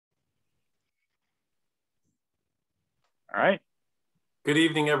All right. Good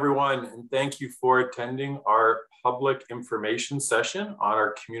evening, everyone, and thank you for attending our public information session on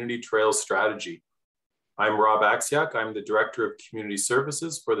our community trails strategy. I'm Rob Axiak. I'm the Director of Community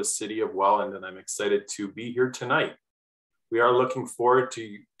Services for the City of Welland, and I'm excited to be here tonight. We are looking forward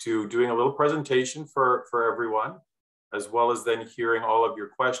to doing a little presentation for everyone, as well as then hearing all of your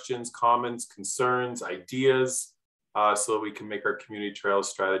questions, comments, concerns, ideas, so that we can make our community trails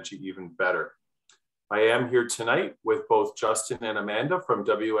strategy even better. I am here tonight with both Justin and Amanda from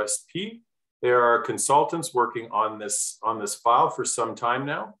WSP. They are our consultants working on this file for some time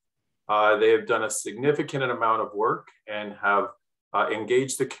now. They have done a significant amount of work and have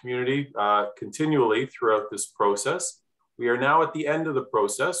engaged the community continually throughout this process. We are now at the end of the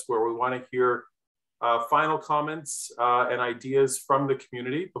process where we want to hear final comments and ideas from the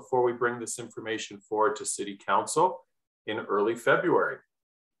community before we bring this information forward to City Council in early February.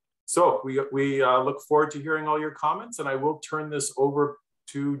 So we look forward to hearing all your comments, and I will turn this over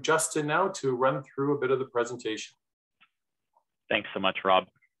to Justin now to run through a bit of the presentation. Thanks so much, Rob.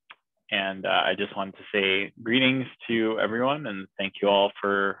 And I just wanted to say greetings to everyone, and thank you all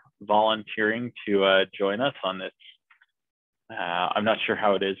for volunteering to join us on this. I'm not sure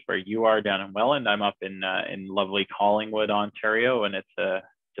how it is where you are down in Welland. I'm up in lovely Collingwood, Ontario, and it's a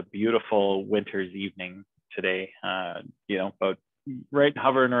beautiful winter's evening today. About right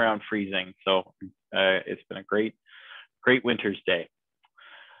hovering around freezing. So it's been a great winter's day.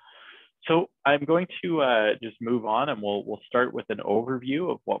 So I'm going to just move on, and we'll start with an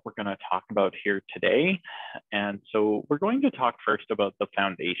overview of what we're going to talk about here today. And so we're going to talk first about the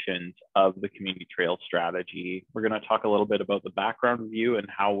foundations of the community trail strategy. We're going to talk a little bit about the background review and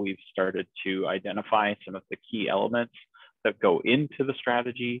how we've started to identify some of the key elements that go into the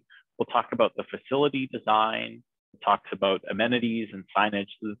strategy. We'll talk about the facility design. It talks about amenities and signage,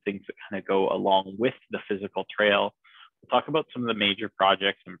 the things that kind of go along with the physical trail. We'll talk about some of the major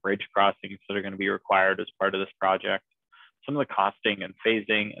projects and bridge crossings that are going to be required as part of this project, some of the costing and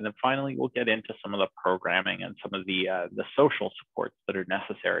phasing, and then finally we'll get into some of the programming and some of the social supports that are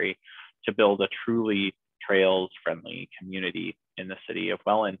necessary to build a truly trails-friendly community in the city of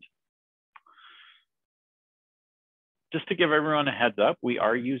Welland. Just to give everyone a heads up, we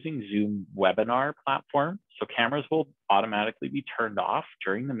are using Zoom webinar platform, so cameras will automatically be turned off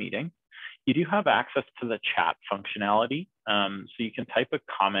during the meeting. You do have access to the chat functionality, so you can type a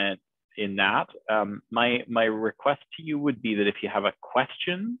comment in that. My request to you would be that if you have a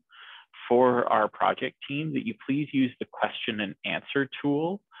question for our project team, that you please use the question and answer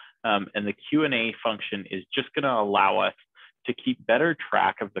tool, and the Q&A function is just going to allow us to keep better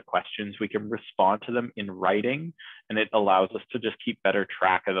track of the questions. We can respond to them in writing, and it allows us to just keep better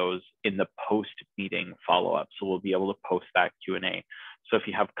track of those in the post-meeting follow-up. So we'll be able to post that Q&A. So if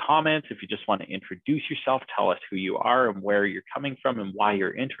you have comments, if you just want to introduce yourself, tell us who you are and where you're coming from and why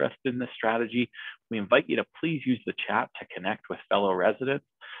you're interested in this strategy, we invite you to please use the chat to connect with fellow residents.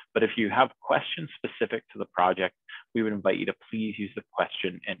 But if you have questions specific to the project, we would invite you to please use the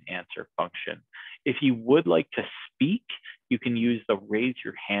question and answer function. If you would like to speak, you can use the raise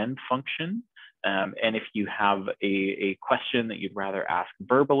your hand function. And if you have a question that you'd rather ask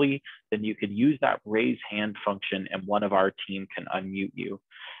verbally, then you could use that raise hand function and one of our team can unmute you.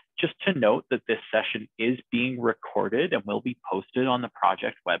 Just to note that this session is being recorded and will be posted on the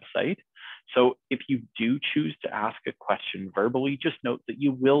project website. So if you do choose to ask a question verbally, just note that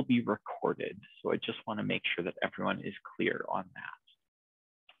you will be recorded. So I just want to make sure that everyone is clear on that.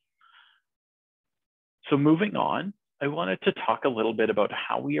 So moving on, I wanted to talk a little bit about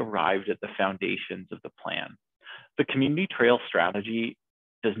how we arrived at the foundations of the plan. The community trail strategy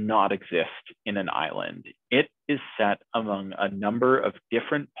does not exist in an island. It is set among a number of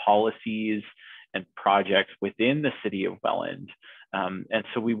different policies and projects within the city of Welland. And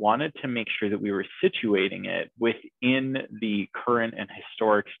so we wanted to make sure that we were situating it within the current and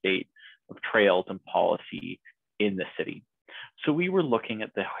historic state of trails and policy in the city. So we were looking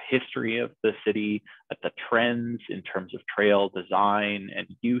at the history of the city, at the trends in terms of trail design and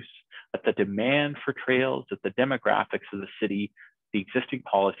use, at the demand for trails, at the demographics of the city, the existing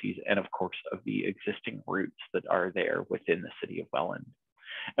policies, and of course of the existing routes that are there within the city of Welland.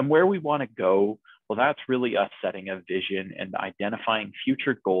 And where we want to go, well, that's really us setting a vision and identifying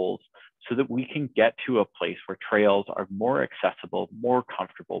future goals so that we can get to a place where trails are more accessible, more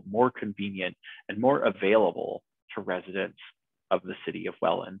comfortable, more convenient, and more available to residents of the city of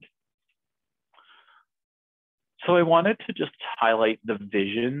Welland. So I wanted to just highlight the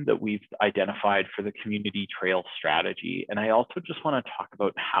vision that we've identified for the community trail strategy. And I also just want to talk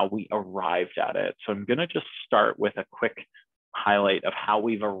about how we arrived at it. So I'm going to just start with a quick highlight of how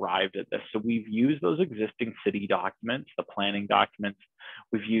we've arrived at this. So we've used those existing city documents, the planning documents.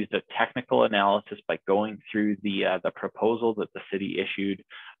 We've used a technical analysis by going through the proposal that the city issued,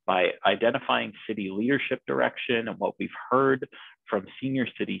 by identifying city leadership direction and what we've heard from senior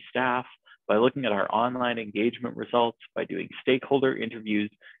city staff, by looking at our online engagement results, by doing stakeholder interviews,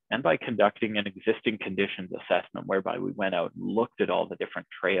 and by conducting an existing conditions assessment, whereby we went out and looked at all the different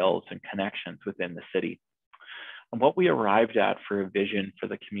trails and connections within the city. And what we arrived at for a vision for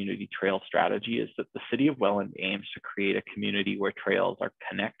the community trail strategy is that the City of Welland aims to create a community where trails are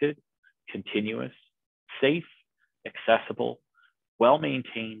connected, continuous, safe, accessible,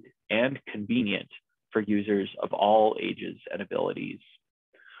 well-maintained, and convenient for users of all ages and abilities.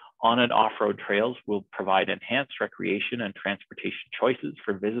 On and off-road trails will provide enhanced recreation and transportation choices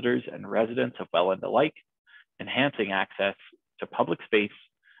for visitors and residents of Welland alike, enhancing access to public space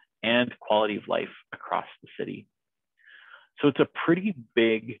and quality of life across the city. So it's a pretty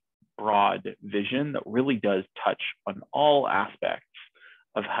big, broad vision that really does touch on all aspects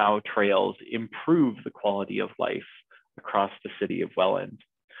of how trails improve the quality of life across the city of Welland.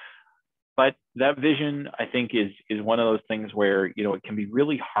 But that vision, I think, is one of those things where, it can be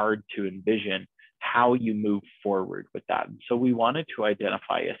really hard to envision how you move forward with that. And so we wanted to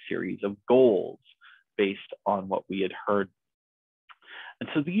identify a series of goals based on what we had heard. And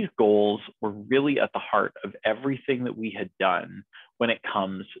so these goals were really at the heart of everything that we had done when it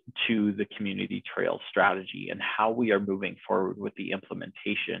comes to the community trail strategy and how we are moving forward with the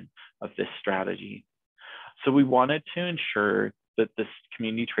implementation of this strategy. So we wanted to ensure that this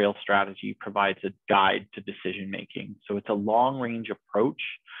community trail strategy provides a guide to decision-making. So it's a long-range approach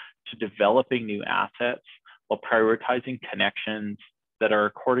to developing new assets while prioritizing connections that are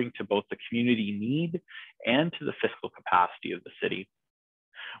according to both the community need and to the fiscal capacity of the city.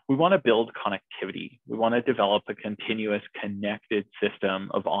 We want to build connectivity. We want to develop a continuous connected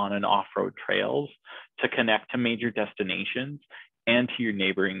system of on and off-road trails to connect to major destinations and to your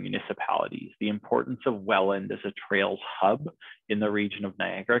neighboring municipalities. The importance of Welland as a trails hub in the region of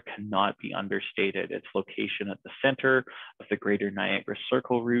Niagara cannot be understated. Its location at the center of the Greater Niagara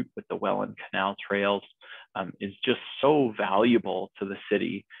Circle route with the Welland Canal trails is just so valuable to the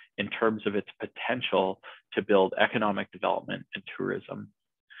city in terms of its potential to build economic development and tourism.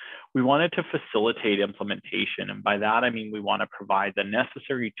 We wanted to facilitate implementation, and by that I mean we want to provide the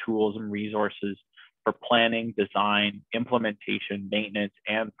necessary tools and resources for planning, design, implementation, maintenance,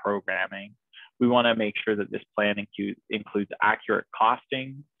 and programming. We want to make sure that this plan includes accurate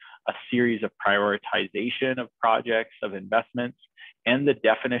costing, a series of prioritization of projects, of investments, and the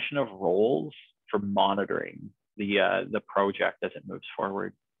definition of roles for monitoring the project as it moves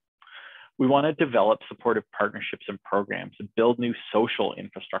forward. We want to develop supportive partnerships and programs and build new social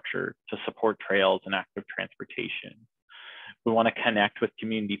infrastructure to support trails and active transportation. We want to connect with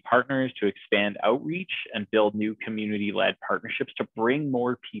community partners to expand outreach and build new community-led partnerships to bring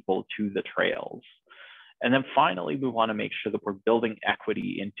more people to the trails. And then finally, we want to make sure that we're building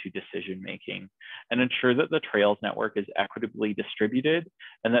equity into decision-making and ensure that the trails network is equitably distributed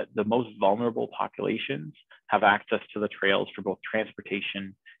and that the most vulnerable populations have access to the trails for both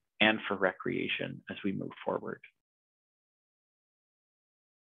transportation and for recreation as we move forward.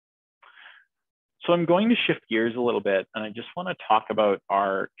 So I'm going to shift gears a little bit, and I just want to talk about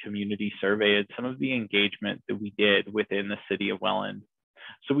our community survey and some of the engagement that we did within the City of Welland.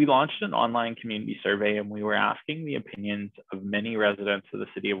 So we launched an online community survey, and we were asking the opinions of many residents of the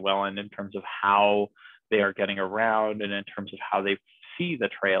City of Welland in terms of how they are getting around and in terms of how they see the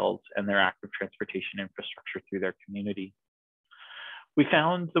trails and their active transportation infrastructure through their community. We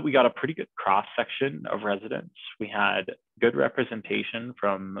found that we got a pretty good cross-section of residents. We had good representation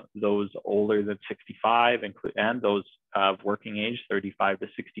from those older than 65 and those of working age, 35 to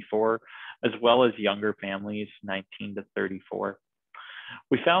 64, as well as younger families, 19 to 34.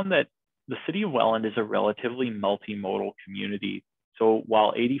 We found that the City of Welland is a relatively multimodal community. So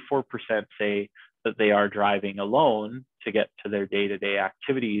while 84% say that they are driving alone to get to their day-to-day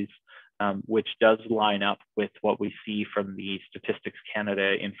activities, which does line up with what we see from the Statistics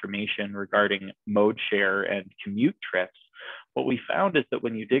Canada information regarding mode share and commute trips. What we found is that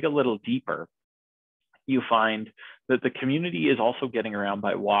when you dig a little deeper, you find that the community is also getting around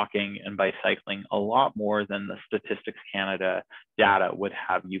by walking and by cycling a lot more than the Statistics Canada data would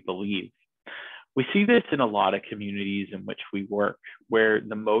have you believe. We see this in a lot of communities in which we work, where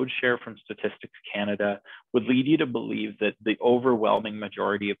the mode share from Statistics Canada would lead you to believe that the overwhelming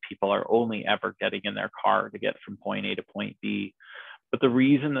majority of people are only ever getting in their car to get from point A to point B. But the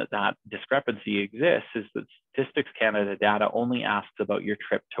reason that that discrepancy exists is that Statistics Canada data only asks about your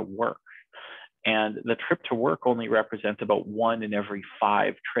trip to work. And the trip to work only represents about 1 in every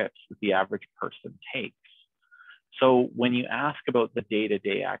 5 trips that the average person takes. So when you ask about the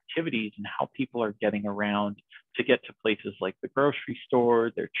day-to-day activities and how people are getting around to get to places like the grocery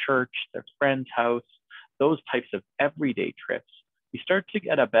store, their church, their friend's house, those types of everyday trips, you start to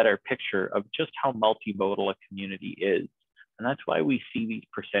get a better picture of just how multimodal a community is. And that's why we see these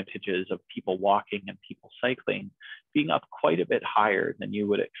percentages of people walking and people cycling being up quite a bit higher than you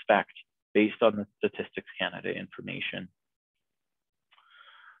would expect based on the Statistics Canada information.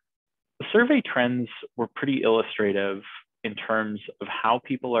 The survey trends were pretty illustrative in terms of how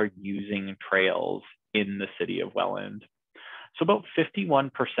people are using trails in the city of Welland. So about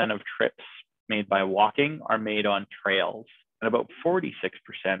 51% of trips made by walking are made on trails, and about 46%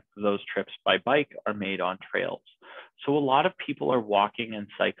 of those trips by bike are made on trails. So a lot of people are walking and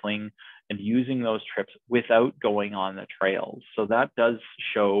cycling and using those trips without going on the trails. So that does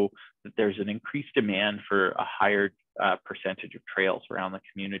show that there's an increased demand for a higher percentage of trails around the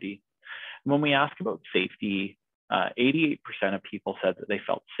community. When we ask about safety, 88% of people said that they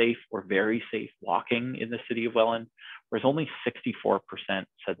felt safe or very safe walking in the city of Welland, whereas only 64%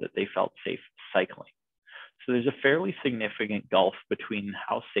 said that they felt safe cycling. So there's a fairly significant gulf between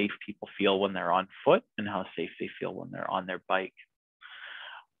how safe people feel when they're on foot and how safe they feel when they're on their bike.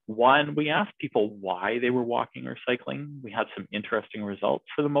 One, we asked people why they were walking or cycling. We had some interesting results.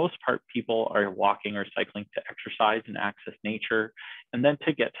 For the most part, people are walking or cycling to exercise and access nature, and then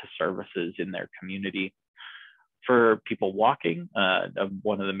to get to services in their community. For people walking,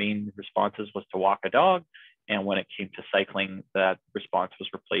 one of the main responses was to walk a dog. And when it came to cycling, that response was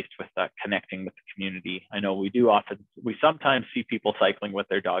replaced with connecting with the community. I know we sometimes see people cycling with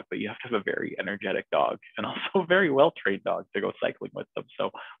their dog, but you have to have a very energetic dog and also a very well-trained dog to go cycling with them. So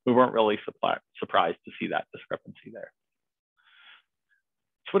we weren't really surprised to see that discrepancy there.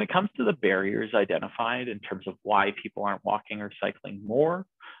 So when it comes to the barriers identified in terms of why people aren't walking or cycling more,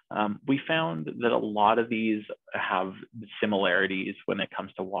 we found that a lot of these have similarities when it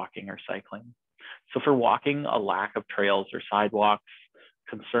comes to walking or cycling. So for walking, a lack of trails or sidewalks,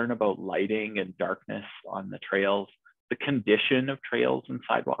 concern about lighting and darkness on the trails, the condition of trails and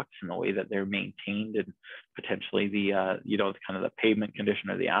sidewalks and the way that they're maintained, and potentially the kind of the pavement condition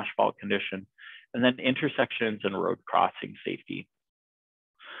or the asphalt condition, and then intersections and road crossing safety.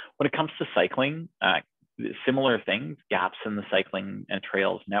 When it comes to cycling, similar things, gaps in the cycling and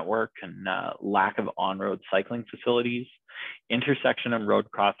trails network and lack of on-road cycling facilities, intersection and road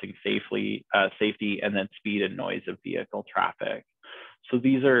crossing safety, and then speed and noise of vehicle traffic. So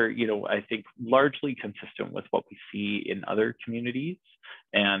these are, I think largely consistent with what we see in other communities.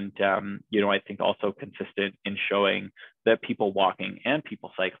 And, I think also consistent in showing that people walking and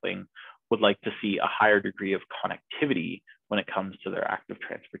people cycling would like to see a higher degree of connectivity when it comes to their active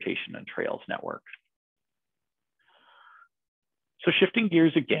transportation and trails network. So shifting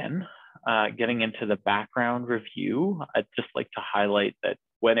gears again, getting into the background review, I'd just like to highlight that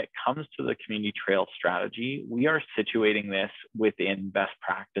when it comes to the community trail strategy, we are situating this within best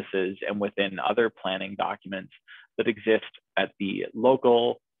practices and within other planning documents that exist at the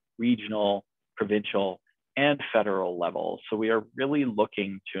local, regional, provincial, and federal level. So we are really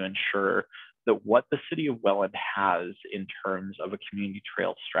looking to ensure that what the city of Welland has in terms of a community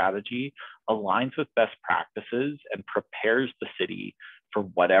trail strategy aligns with best practices and prepares the city for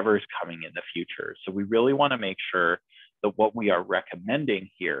whatever's coming in the future. So we really want to make sure that what we are recommending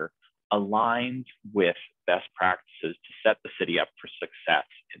here aligns with best practices to set the city up for success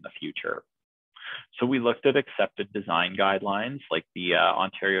in the future. So we looked at accepted design guidelines like the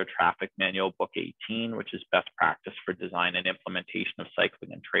Ontario Traffic Manual Book 18, which is best practice for design and implementation of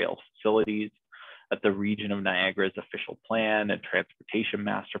cycling and trails facilities, at the Region of Niagara's official plan and transportation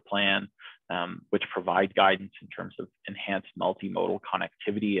master plan, which provide guidance in terms of enhanced multimodal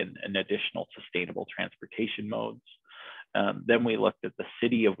connectivity and additional sustainable transportation modes. Then we looked at the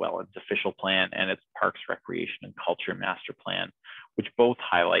City of Welland's official plan and its Parks, Recreation, and Culture Master Plan, which both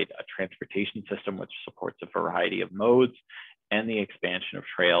highlight a transportation system which supports a variety of modes and the expansion of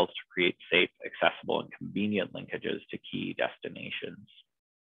trails to create safe, accessible, and convenient linkages to key destinations.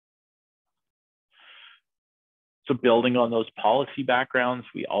 So building on those policy backgrounds,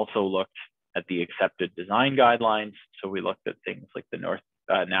 we also looked at the accepted design guidelines. So we looked at things like the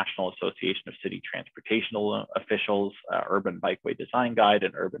National Association of City Transportation Officials, Urban Bikeway Design Guide,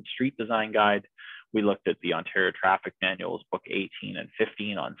 and Urban Street Design Guide. We looked at the Ontario Traffic Manuals, Book 18 and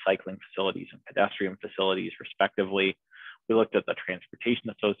 15 on cycling facilities and pedestrian facilities, respectively. We looked at the Transportation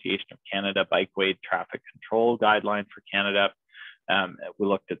Association of Canada Bikeway Traffic Control Guideline for Canada. We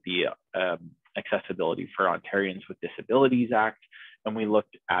looked at the Accessibility for Ontarians with Disabilities Act, and we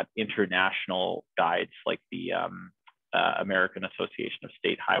looked at international guides like the American Association of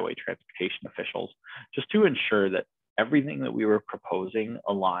State Highway Transportation Officials, just to ensure that everything that we were proposing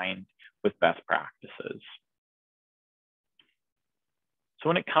aligned with best practices. So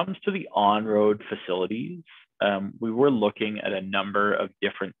when it comes to the on-road facilities, we were looking at a number of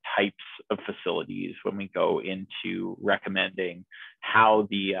different types of facilities when we go into recommending how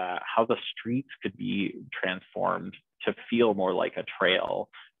the streets could be transformed to feel more like a trail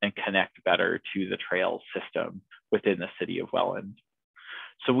and connect better to the trail system within the city of Welland.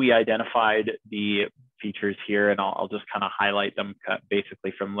 So we identified the features here, and I'll just kind of highlight them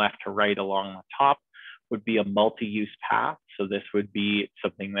basically from left to right. Along the top would be a multi-use path. So this would be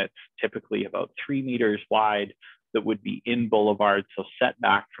something that's typically about 3 meters wide that would be in boulevards, so set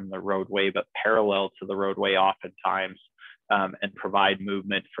back from the roadway, but parallel to the roadway oftentimes, and provide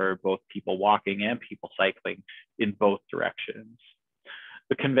movement for both people walking and people cycling in both directions.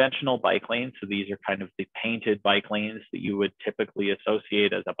 The conventional bike lanes, so these are kind of the painted bike lanes that you would typically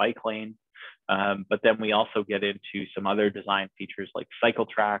associate as a bike lane. But then we also get into some other design features like cycle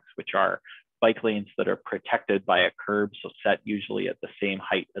tracks, which are bike lanes that are protected by a curb, so set usually at the same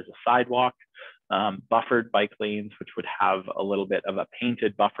height as a sidewalk. Buffered bike lanes, which would have a little bit of a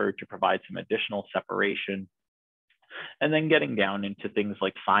painted buffer to provide some additional separation. And then getting down into things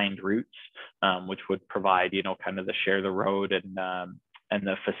like signed routes, which would provide, kind of the share the road and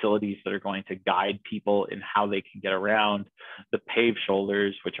the facilities that are going to guide people in how they can get around, the paved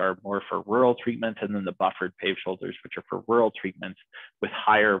shoulders, which are more for rural treatment, and then the buffered paved shoulders, which are for rural treatments with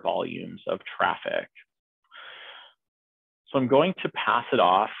higher volumes of traffic. So I'm going to pass it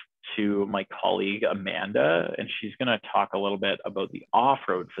off to my colleague, Amanda, and she's going to talk a little bit about the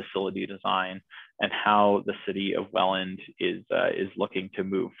off-road facility design and how the city of Welland is looking to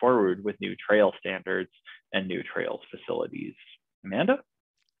move forward with new trail standards and new trails facilities. Amanda?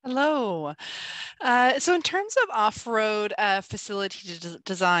 Hello. So in terms of off-road facility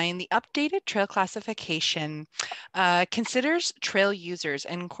design, the updated trail classification considers trail users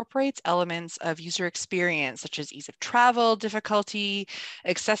and incorporates elements of user experience, such as ease of travel, difficulty,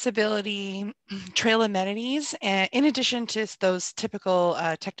 accessibility, trail amenities, in addition to those typical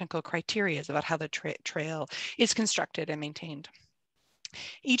technical criteria about how the trail is constructed and maintained.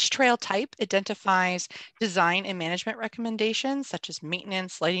 Each trail type identifies design and management recommendations, such as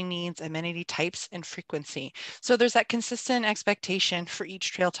maintenance, lighting needs, amenity types, and frequency. So there's that consistent expectation for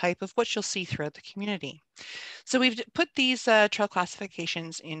each trail type of what you'll see throughout the community. So we've put these trail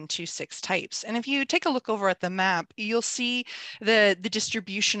classifications into 6 types. And if you take a look over at the map, you'll see the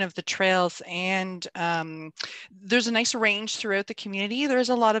distribution of the trails, and there's a nice range throughout the community. There's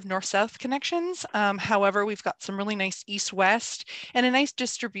a lot of north-south connections. However, we've got some really nice east-west and a nice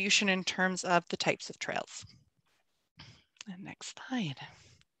distribution in terms of the types of trails. And next slide.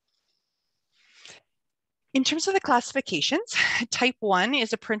 In terms of the classifications, type 1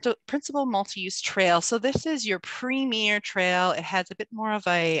 is a principal multi-use trail. So this is your premier trail. It has a bit more of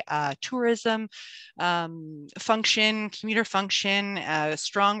a tourism function, commuter function,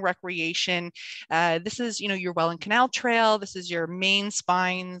 strong recreation. This is, your Welland Canal Trail. This is your main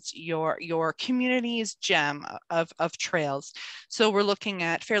spines, your community's gem of trails. So we're looking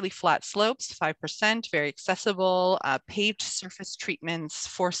at fairly flat slopes, 5%, very accessible, paved surface treatments,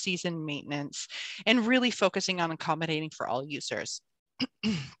 4-season maintenance, and really focusing on accommodating for all users.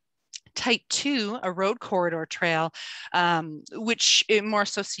 Type 2, a road corridor trail, which it more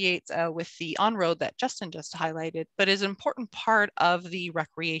associates with the on-road that Justin just highlighted, but is an important part of the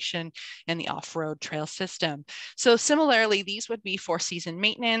recreation and the off-road trail system. So similarly, these would be 4-season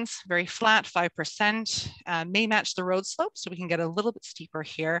maintenance, very flat, 5%, may match the road slope, so we can get a little bit steeper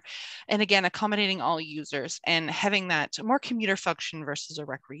here. And again, accommodating all users and having that more commuter function versus a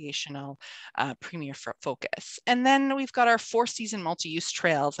recreational premier focus. And then we've got our 4-season multi-use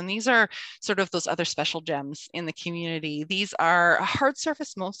trails, and these are sort of those other special gems in the community. These are hard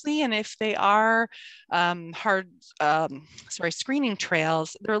surface mostly, and if they are screening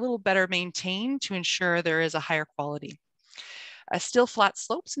trails, they're a little better maintained to ensure there is a higher quality. Still flat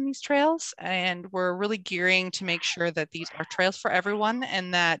slopes in these trails, and we're really gearing to make sure that these are trails for everyone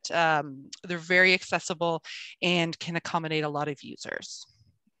and that they're very accessible and can accommodate a lot of users.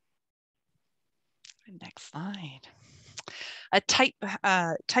 Next slide. A type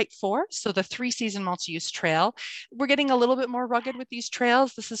 4, so the 3-season multi-use trail. We're getting a little bit more rugged with these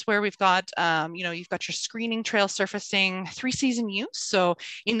trails. This is where we've got, you've got your screening trail surfacing, 3-season use. So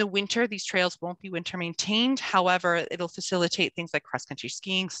in the winter, these trails won't be winter maintained. However, it'll facilitate things like cross-country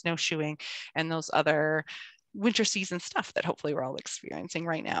skiing, snowshoeing, and those other winter season stuff that hopefully we're all experiencing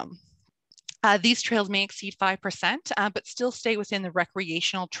right now. These trails may exceed 5%, but still stay within the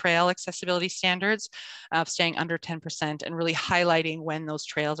recreational trail accessibility standards of staying under 10% and really highlighting when those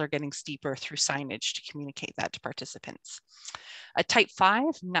trails are getting steeper through signage to communicate that to participants. Type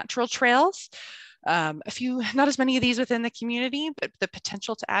 5, natural trails. A few, not as many of these within the community, but the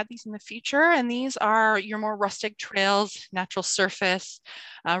potential to add these in the future. And these are your more rustic trails, natural surface,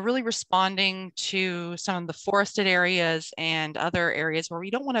 really responding to some of the forested areas and other areas where we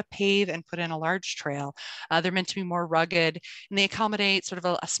don't want to pave and put in a large trail. They're meant to be more rugged, and they accommodate sort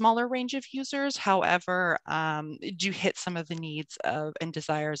of a smaller range of users. However, do hit some of the needs of and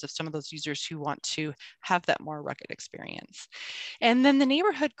desires of some of those users who want to have that more rugged experience. And then the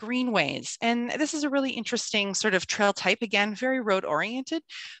neighborhood greenways. And this is a really interesting sort of trail type, again, very road oriented,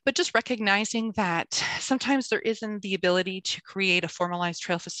 but just recognizing that sometimes there isn't the ability to create a formalized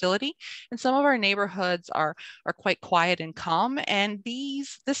trail facility. And some of our neighborhoods are quite quiet and calm. And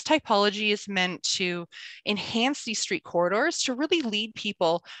this typology is meant to enhance these street corridors to really lead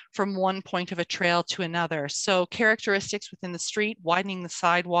people from one point of a trail to another. So characteristics within the street, widening the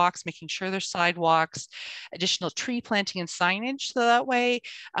sidewalks, making sure there's sidewalks, additional tree planting and signage. So that way,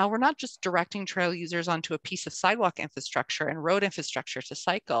 we're not just directing trail users onto a piece of sidewalk infrastructure and road infrastructure to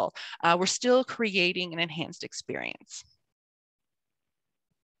cycle. We're still creating an enhanced experience.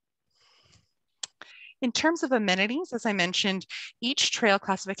 In terms of amenities, as I mentioned, each trail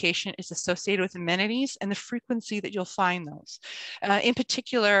classification is associated with amenities and the frequency that you'll find those. In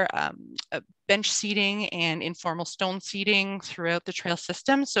particular, bench seating and informal stone seating throughout the trail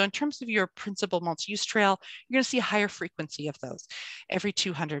system. So in terms of your principal multi-use trail, you're going to see a higher frequency of those every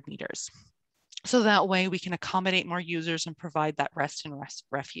 200 meters. So that way we can accommodate more users and provide that rest and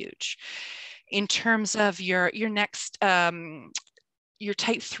refuge. In terms of your next, your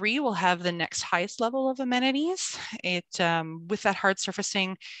type 3 will have the next highest level of amenities. With that hard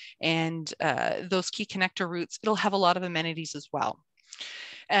surfacing and those key connector routes, it'll have a lot of amenities as well.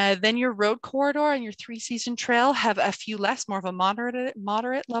 Then your road corridor and your 3-season trail have a few less, more of a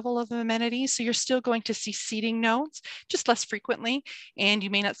moderate level of amenities. So you're still going to see seating nodes, just less frequently, and you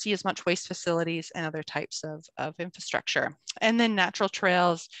may not see as much waste facilities and other types of infrastructure. And then natural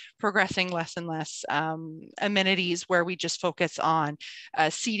trails, progressing less and less amenities where we just focus on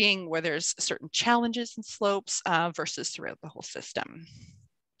seating where there's certain challenges and slopes versus throughout the whole system.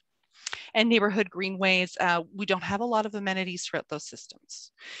 And neighborhood greenways, we don't have a lot of amenities throughout those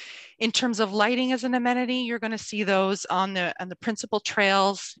systems. In terms of lighting as an amenity, you're going to see those on the principal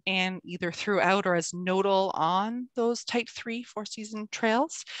trails and either throughout or as nodal on those type 3 4-season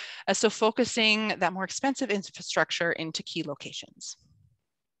trails. So focusing that more expensive infrastructure into key locations.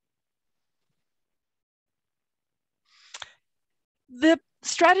 The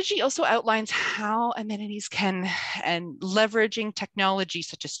strategy also outlines how amenities and leveraging technology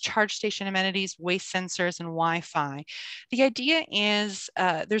such as charge station amenities, waste sensors, and Wi-Fi. The idea is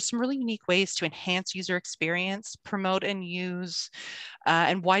there's some really unique ways to enhance user experience, promote and use,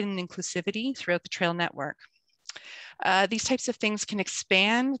 and widen inclusivity throughout the trail network. These types of things can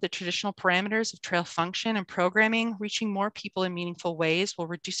expand the traditional parameters of trail function and programming, reaching more people in meaningful ways while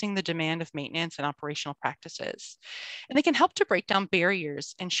reducing the demand of maintenance and operational practices. And they can help to break down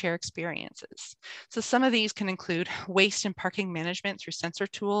barriers and share experiences. So some of these can include waste and parking management through sensor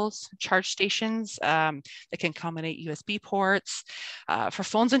tools, charge stations that can accommodate USB ports, for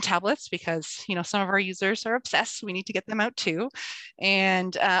phones and tablets, because some of our users are obsessed, we need to get them out too,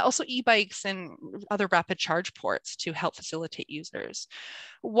 and also e-bikes and other rapid charge ports to help facilitate users.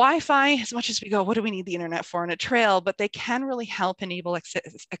 Wi-Fi, as much as we go, what do we need the internet for in a trail? But they can really help enable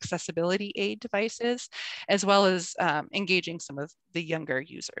accessibility aid devices, as well as engaging some of the younger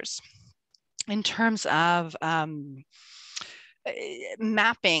users. In terms of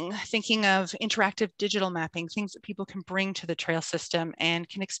mapping, thinking of interactive digital mapping, things that people can bring to the trail system and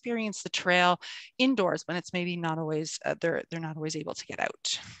can experience the trail indoors when it's maybe not always, they're not always able to get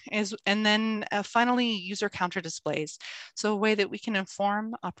out. And then finally, user counter displays. So a way that we can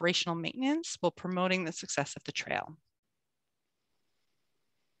inform operational maintenance while promoting the success of the trail.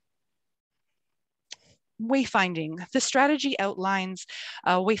 Wayfinding. The strategy outlines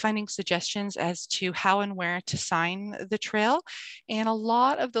wayfinding suggestions as to how and where to sign the trail. And a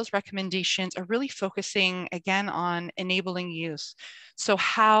lot of those recommendations are really focusing again on enabling use. So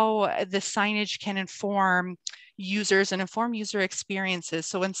how the signage can inform users and inform user experiences.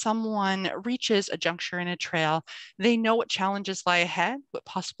 So when someone reaches a juncture in a trail, they know what challenges lie ahead, what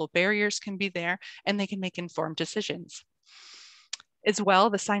possible barriers can be there, and they can make informed decisions. As well,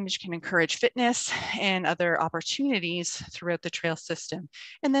 the signage can encourage fitness and other opportunities throughout the trail system.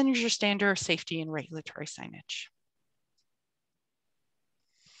 And then there's your standard safety and regulatory signage.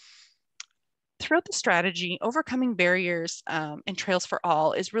 Throughout the strategy, overcoming barriers and trails for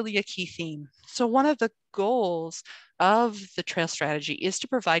all is really a key theme. So one of the goals of the trail strategy is to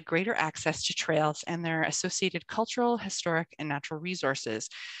provide greater access to trails and their associated cultural, historic, and natural resources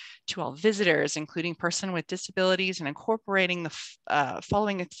to all visitors, including persons with disabilities, and incorporating the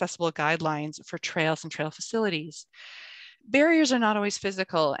following accessible guidelines for trails and trail facilities. Barriers are not always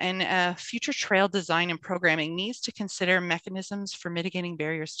physical, and future trail design and programming needs to consider mechanisms for mitigating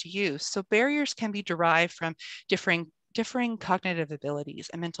barriers to use. So barriers can be derived from differing cognitive abilities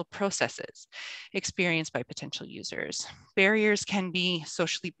and mental processes experienced by potential users. Barriers can be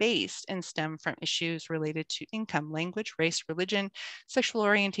socially based and stem from issues related to income, language, race, religion, sexual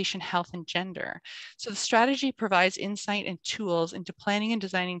orientation, health, and gender. So the strategy provides insight and tools into planning and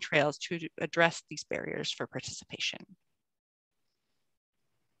designing trails to address these barriers for participation.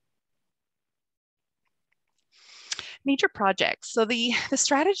 Major projects. So the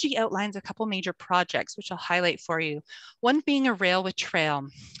strategy outlines a couple major projects, which I'll highlight for you. One being a rail with trail.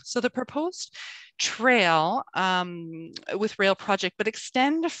 So the proposed trail with rail project would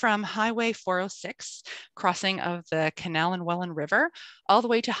extend from Highway 406, crossing of the Canal and Welland River, all the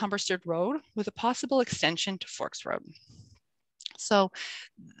way to Humbersford Road, with a possible extension to Forks Road. So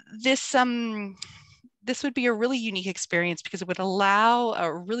this would be a really unique experience because it would allow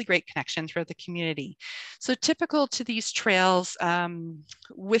a really great connection throughout the community. So typical to these trails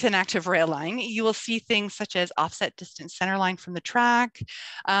with an active rail line, you will see things such as offset distance center line from the track,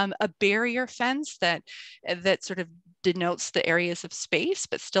 a barrier fence that sort of denotes the areas of space,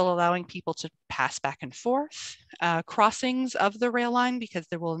 but still allowing people to pass back and forth, crossings of the rail line because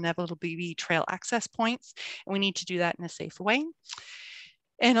there will inevitably be trail access points, and we need to do that in a safe way.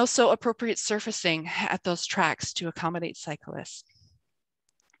 And also appropriate surfacing at those tracks to accommodate cyclists.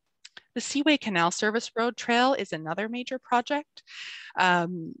 The Seaway Canal Service Road Trail is another major project.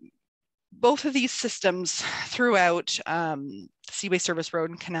 Both of these systems throughout Seaway Service Road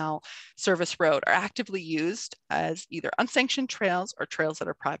and Canal Service Road are actively used as either unsanctioned trails or trails that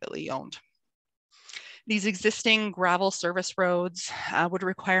are privately owned. These existing gravel service roads would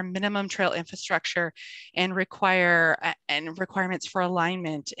require minimum trail infrastructure and requirements for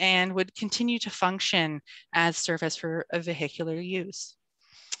alignment, and would continue to function as surface for a vehicular use.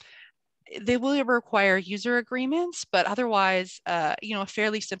 They will require user agreements, but otherwise, a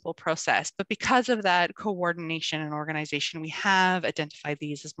fairly simple process. But because of that coordination and organization, we have identified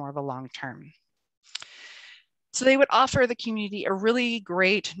these as more of a long-term. So they would offer the community a really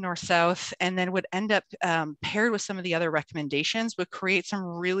great north-south, and then would end up paired with some of the other recommendations, would create some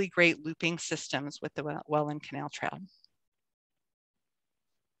really great looping systems with the Welland Canal Trail.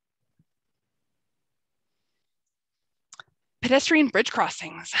 Pedestrian bridge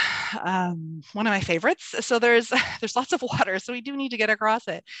crossings, one of my favorites. So there's lots of water, so we do need to get across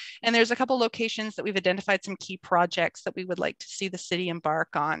it. And there's a couple locations that we've identified some key projects that we would like to see the city embark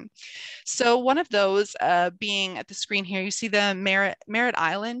on. So one of those being at the screen here, you see the Merritt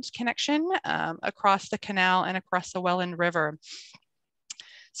Island connection across the canal and across the Welland River.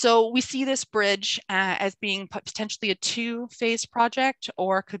 So we see this bridge as being potentially a two-phase project,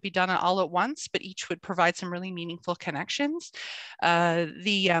 or could be done all at once, but each would provide some really meaningful connections.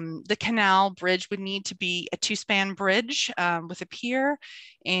 The canal bridge would need to be a two-span bridge with a pier,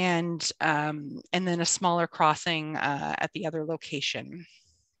 and then a smaller crossing at the other location.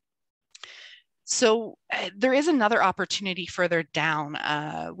 So there is another opportunity further down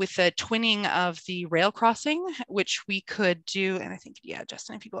with the twinning of the rail crossing, which we could do. And I think, yeah,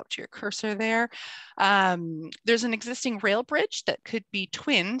 Justin, if you go up to your cursor there, there's an existing rail bridge that could be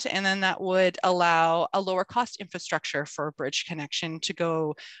twinned, and then that would allow a lower cost infrastructure for a bridge connection to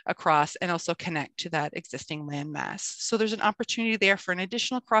go across and also connect to that existing landmass. So there's an opportunity there for an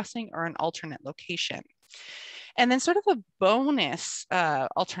additional crossing or an alternate location. And then sort of a bonus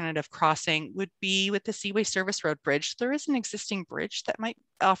alternative crossing would be with the Seaway Service Road Bridge. There is an existing bridge that might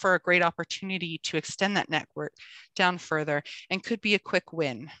offer a great opportunity to extend that network down further, and could be a quick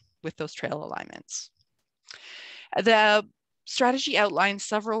win with those trail alignments. The strategy outlines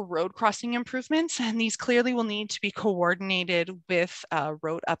several road crossing improvements, and these clearly will need to be coordinated with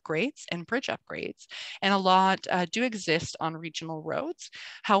road upgrades and bridge upgrades. And a lot do exist on regional roads.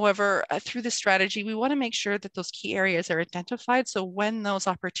 However, through this strategy, we want to make sure that those key areas are identified, so when those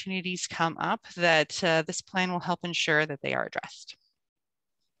opportunities come up, that this plan will help ensure that they are addressed.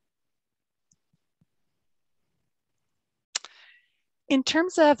 In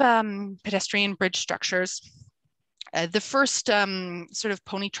terms of pedestrian bridge structures, The first sort of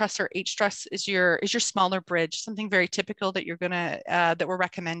pony truss or H truss is your smaller bridge, something very typical that that we're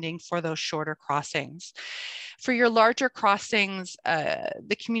recommending for those shorter crossings. For your larger crossings,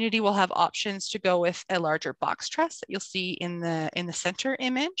 the community will have options to go with a larger box truss that you'll see in the center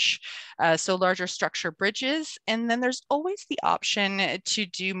image. So larger structure bridges, and then there's always the option to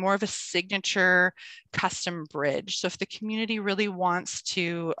do more of a signature custom bridge. So if the community really wants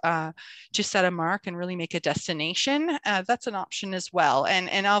to set a mark and really make a destination, that's an option as well.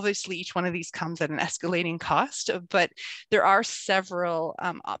 And obviously each one of these comes at an escalating cost, but there are several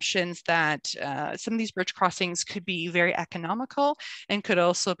options that some of these bridge crossings could be very economical and could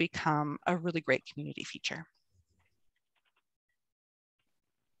also become a really great community feature.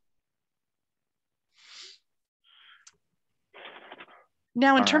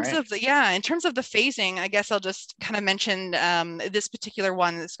 Now, in terms of the phasing, I guess I'll just kind of mention this particular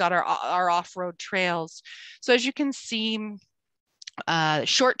one that's got our off-road trails. So as you can see,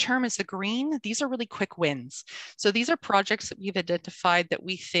 short term is the green. These are really quick wins. So these are projects that we've identified that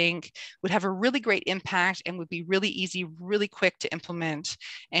we think would have a really great impact and would be really easy, really quick to implement,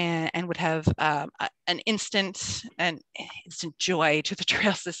 and would have an instant joy to the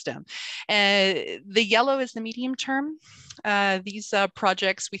trail system. The yellow is the medium term. These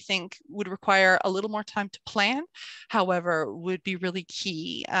projects we think would require a little more time to plan, however, would be really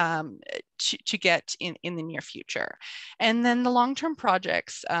key to get in the near future. And then the long-term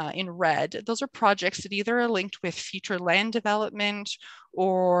projects in red, those are projects that either are linked with future land development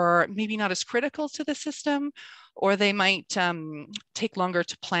or maybe not as critical to the system, or they might take longer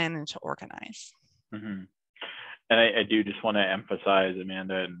to plan and to organize. Mm-hmm. And I do just want to emphasize,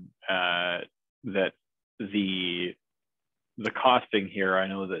 Amanda, that the costing here, I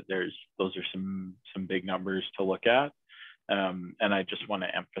know that those are some big numbers to look at. And I just want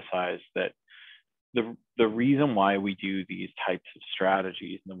to emphasize that the reason why we do these types of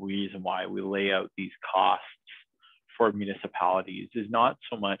strategies and the reason why we lay out these costs for municipalities is not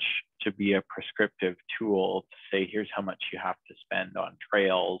so much to be a prescriptive tool to say, here's how much you have to spend on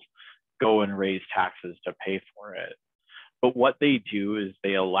trails, go and raise taxes to pay for it. But what they do is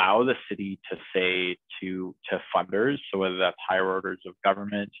they allow the city to say to funders, so whether that's higher orders of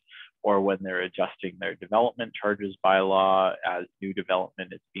government or when they're adjusting their development charges by law as new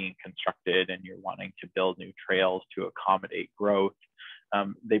development is being constructed and you're wanting to build new trails to accommodate growth,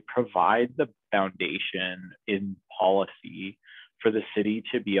 they provide the foundation in policy for the city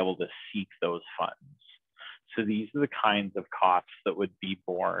to be able to seek those funds. So these are the kinds of costs that would be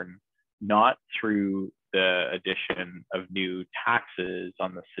borne not through the addition of new taxes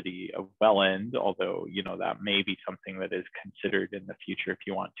on the city of Welland, although that may be something that is considered in the future if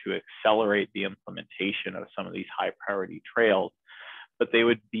you want to accelerate the implementation of some of these high priority trails, but they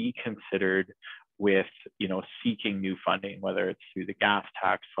would be considered with seeking new funding, whether it's through the gas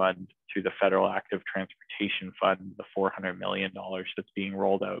tax fund, through the federal active transportation fund, the $400 million that's being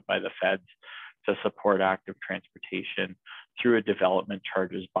rolled out by the feds to support active transportation, through a development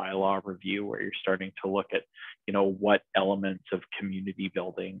charges bylaw review where you're starting to look at what elements of community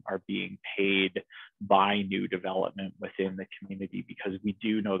building are being paid by new development within the community, because we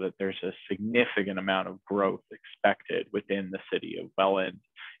do know that there's a significant amount of growth expected within the city of Welland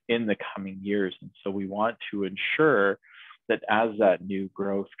in the coming years. And so we want to ensure that as that new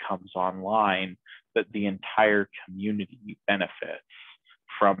growth comes online, that the entire community benefits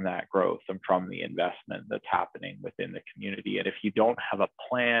from that growth and from the investment that's happening within the community. And if you don't have a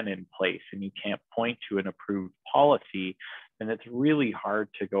plan in place and you can't point to an approved policy, then it's really hard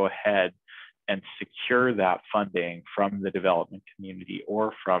to go ahead and secure that funding from the development community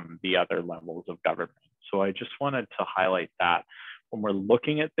or from the other levels of government. So I just wanted to highlight that when we're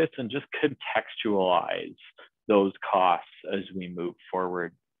looking at this and just contextualize those costs as we move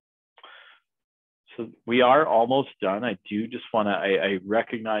forward. So we are almost done. I do just want to, I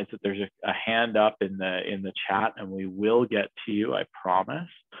recognize that there's a hand up in the chat and we will get to you, I promise.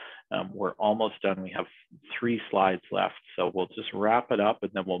 We're almost done. We have 3 slides left. So we'll just wrap it up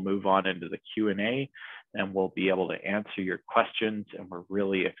and then we'll move on into the Q&A and we'll be able to answer your questions. And we're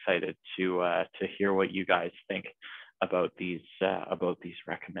really excited to hear what you guys think about these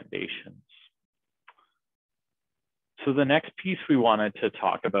recommendations. So the next piece we wanted to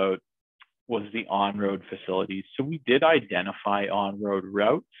talk about was the on-road facilities. So we did identify on-road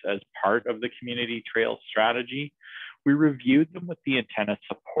routes as part of the community trail strategy. We reviewed them with the intent of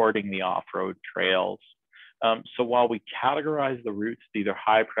supporting the off-road trails. So while we categorize the routes as either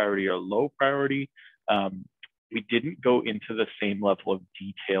high priority or low priority, we didn't go into the same level of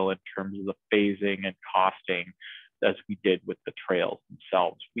detail in terms of the phasing and costing as we did with the trails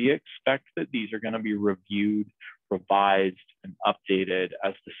themselves. We expect that these are going to be reviewed revised and updated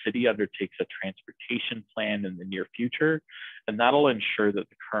as the city undertakes a transportation plan in the near future. And that'll ensure that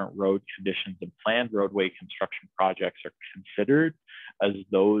the current road conditions and planned roadway construction projects are considered as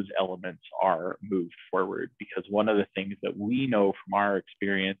those elements are moved forward. Because one of the things that we know from our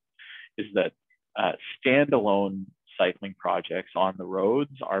experience is that standalone cycling projects on the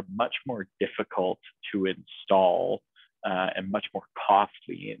roads are much more difficult to install and much more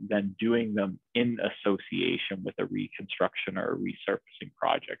costly than doing them in association with a reconstruction or a resurfacing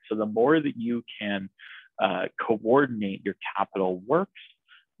project. So the more that you can coordinate your capital works,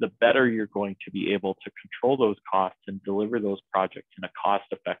 the better you're going to be able to control those costs and deliver those projects in a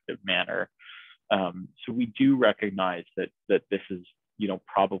cost-effective manner. So we do recognize that this is,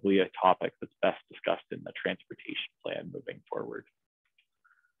 probably a topic that's best discussed in the transportation plan moving forward.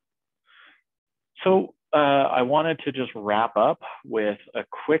 So I wanted to just wrap up with a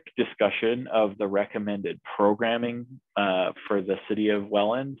quick discussion of the recommended programming for the City of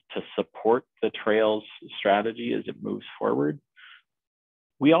Welland to support the trails strategy as it moves forward.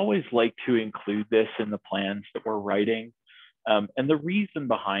 We always like to include this in the plans that we're writing. And the reason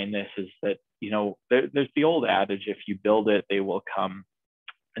behind this is that, there's the old adage, if you build it, they will come.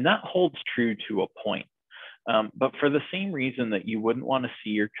 And that holds true to a point. But for the same reason that you wouldn't want to see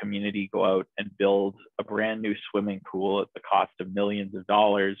your community go out and build a brand new swimming pool at the cost of millions of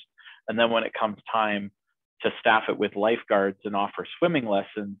dollars, and then when it comes time to staff it with lifeguards and offer swimming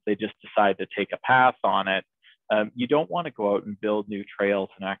lessons, they just decide to take a pass on it. You don't want to go out and build new trails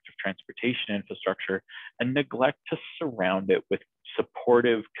and active transportation infrastructure and neglect to surround it with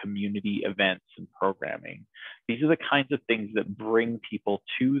supportive community events and programming. These are the kinds of things that bring people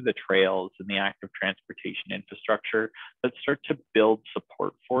to the trails and the active transportation infrastructure that start to build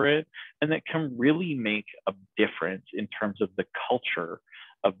support for it, and that can really make a difference in terms of the culture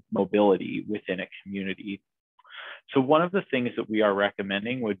of mobility within a community. So one of the things that we are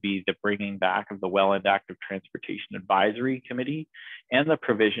recommending would be the bringing back of the Welland Active Transportation Advisory Committee and the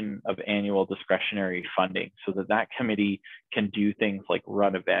provision of annual discretionary funding so that that committee can do things like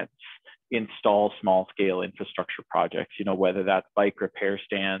run events, install small scale infrastructure projects, whether that's bike repair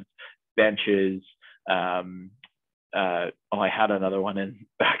stands, benches. I had another one in the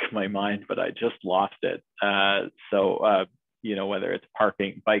back of my mind, but I just lost it. Whether it's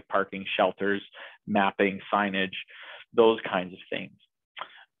parking, bike parking, shelters, mapping, signage, those kinds of things.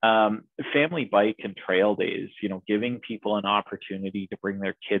 Family bike and trail days, giving people an opportunity to bring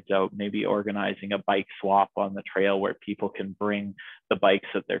their kids out, maybe organizing a bike swap on the trail where people can bring the bikes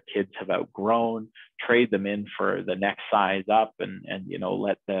that their kids have outgrown, trade them in for the next size up, and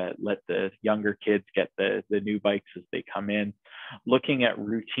let the younger kids get the new bikes as they come in. Looking at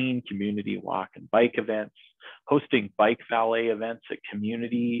routine community walk and bike events, hosting bike valet events at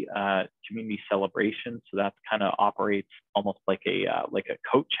community celebrations. So that kind of operates almost like a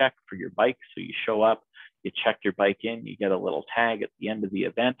coat check for your bike. So you show up, you check your bike in, you get a little tag at the end of the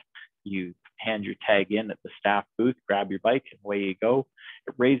event. You hand your tag in at the staff booth, grab your bike, and away you go.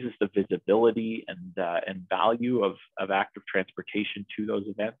 It raises the visibility and value of active transportation to those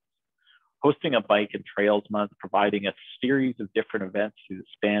events. Hosting a bike and trails month, providing a series of different events through the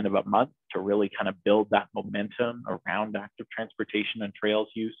span of a month to really kind of build that momentum around active transportation and trails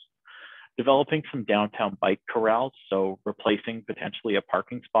use. Developing some downtown bike corrals, so replacing potentially a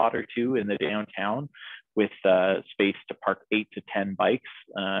parking spot or two in the downtown with space to park 8 to 10 bikes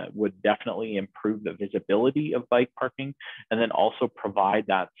would definitely improve the visibility of bike parking, and then also provide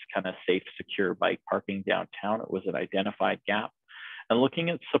that kind of safe, secure bike parking downtown. It was an identified gap. And looking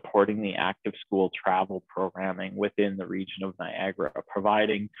at supporting the active school travel programming within the region of Niagara,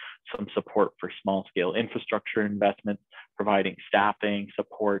 providing some support for small scale infrastructure investments, providing staffing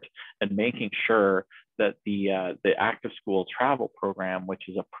support, and making sure that the active school travel program, which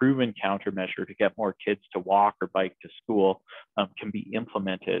is a proven countermeasure to get more kids to walk or bike to school, can be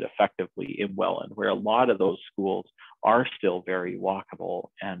implemented effectively in Welland, where a lot of those schools are still very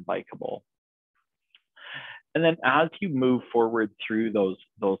walkable and bikeable. And then as you move forward through those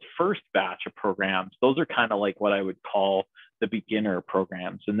first batch of programs, those are kind of like what I would call the beginner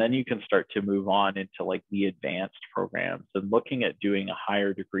programs. And then you can start to move on into like the advanced programs and looking at doing a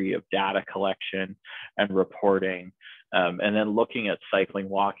higher degree of data collection and reporting, and then looking at cycling,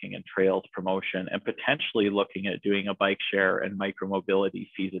 walking, and trails promotion, and potentially looking at doing a bike share and micromobility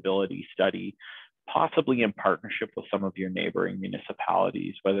feasibility study, possibly in partnership with some of your neighboring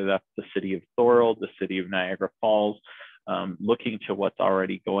municipalities, whether that's the city of Thorold, the city of Niagara Falls, looking to what's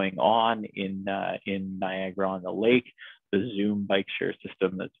already going on in Niagara on the Lake, the Zoom bike share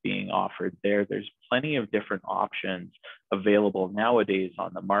system that's being offered there. There's plenty of different options available nowadays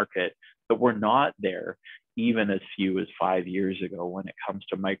on the market that were not there even as few as 5 years ago when it comes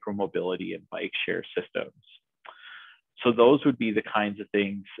to micromobility and bike share systems. So those would be the kinds of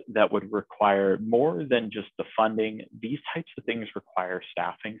things that would require more than just the funding. These types of things require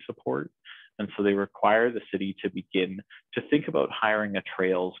staffing support. And so they require the city to begin to think about hiring a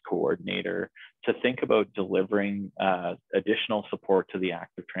trails coordinator, to think about delivering additional support to the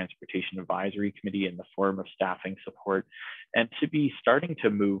Active Transportation Advisory Committee in the form of staffing support, and to be starting to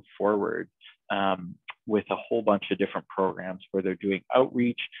move forward with a whole bunch of different programs where they're doing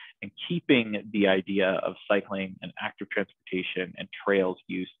outreach and keeping the idea of cycling and active transportation and trails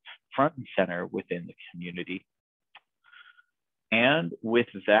use front and center within the community. And with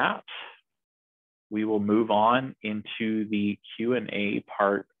that, we will move on into the Q&A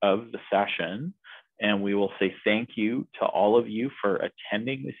part of the session. And we will say thank you to all of you for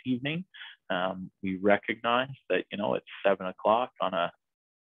attending this evening. We recognize that, you know, it's 7 o'clock on a,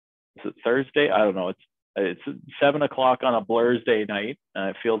 is it Thursday? I don't know. It's 7 o'clock on a Blur's Day night.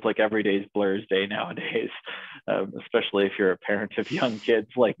 It feels like every day is Blur's Day nowadays, especially if you're a parent of young kids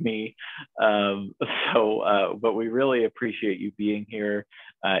like me. But we really appreciate you being here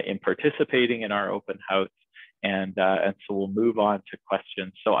and participating in our open house. And so we'll move on to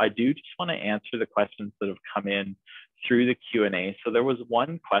questions. So I do just want to answer the questions that have come in through the Q&A. So there was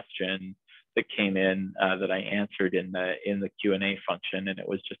one question that came in that I answered in the Q&A function, and it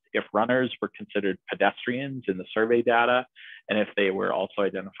was just if runners were considered pedestrians in the survey data, and if they were also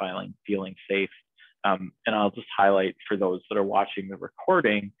identifying feeling safe. And I'll just highlight for those that are watching the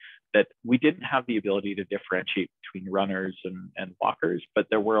recording that we didn't have the ability to differentiate between runners and walkers, but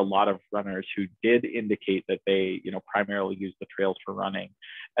there were a lot of runners who did indicate that they, you know, primarily use the trails for running,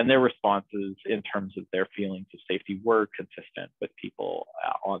 and their responses in terms of their feelings of safety were consistent with people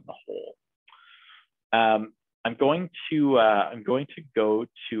on the whole. I'm going to go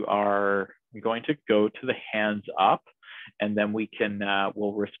to the hands up, and then we can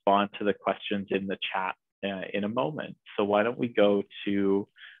we'll respond to the questions in the chat in a moment. So why don't we go to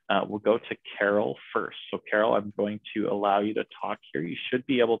we'll go to Carol first. So Carol, I'm going to allow you to talk here. You should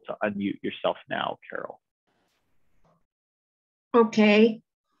be able to unmute yourself now, Carol. Okay.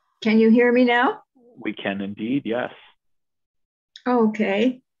 Can you hear me now? We can indeed, yes.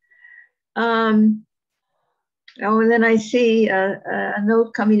 Okay. Oh, and then I see a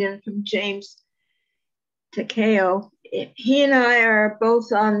note coming in from James Takeo. He and I are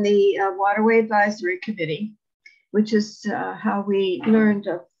both on the Waterway Advisory Committee, which is how we learned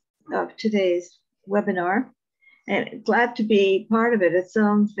of today's webinar, and glad to be part of it. It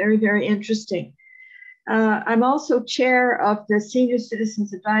sounds very, very interesting. I'm also chair of the Senior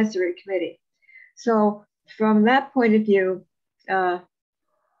Citizens Advisory Committee. So from that point of view,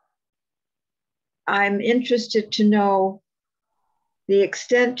 I'm interested to know the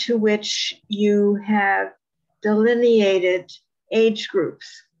extent to which you have delineated age groups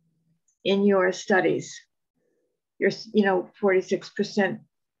in your studies. Your, 46%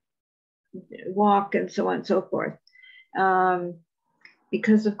 walk and so on and so forth.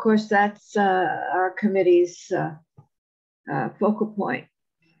 Because of course that's our committee's focal point.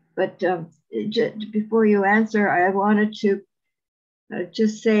 But before you answer, I wanted to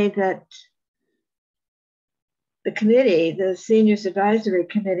just say that the committee, the Seniors Advisory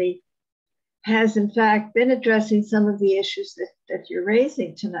Committee, has in fact been addressing some of the issues that you're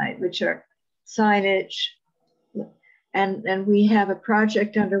raising tonight, which are signage. And we have a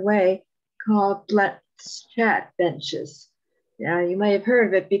project underway called Let's Chat Benches. You may have heard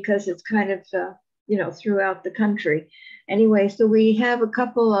of it because it's kind of, throughout the country. Anyway, so we have a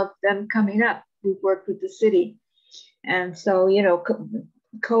couple of them coming up. We've worked with the city. And so,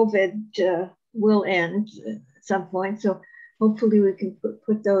 COVID will end at some point. So hopefully we can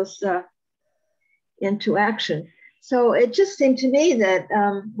put those into action. So it just seemed to me that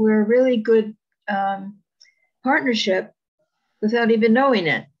we're a really good partnership without even knowing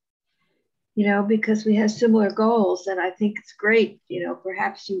it, because we have similar goals. And I think it's great,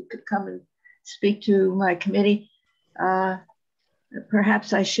 perhaps you could come and speak to my committee.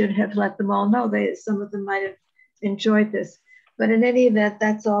 Perhaps I should have let them all know. Some of them might have enjoyed this. But in any event,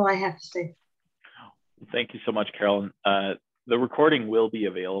 that's all I have to say. Thank you so much, Carol. The recording will be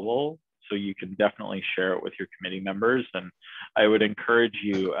available, so you can definitely share it with your committee members. And I would encourage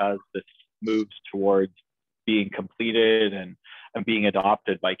you, as this moves towards being completed and being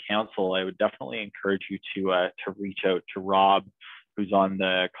adopted by council, I would definitely encourage you to reach out to Rob, who's on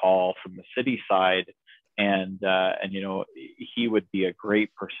the call from the city side, And you know, he would be a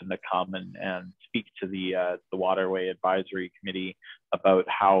great person to come and speak to the Waterway Advisory Committee about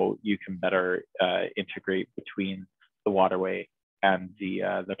how you can better integrate between the waterway and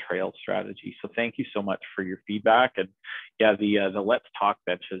the trail strategy. So thank you so much for your feedback. And yeah, the Let's Talk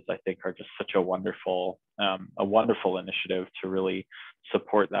benches, I think, are just such a wonderful initiative to really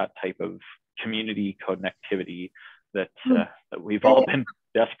support that type of community connectivity that we've all been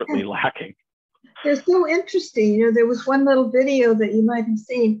desperately lacking. They're so interesting. You know, there was one little video that you might have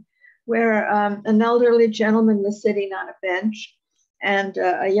seen where an elderly gentleman was sitting on a bench, and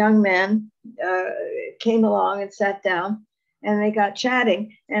a young man came along and sat down, and they got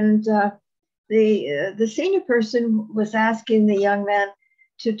chatting. And the senior person was asking the young man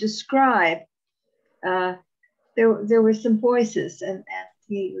to describe. There were some voices, and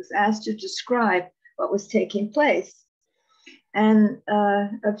he was asked to describe what was taking place. And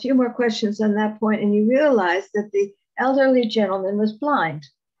a few more questions on that point, and you realize that the elderly gentleman was blind.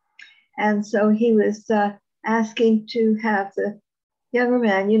 And so he was asking to have the younger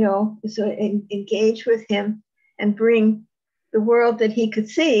man, you know, so engage with him and bring the world that he could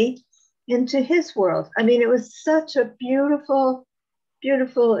see into his world. I mean, it was such a beautiful,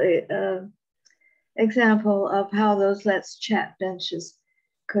 beautiful example of how those Let's Chat benches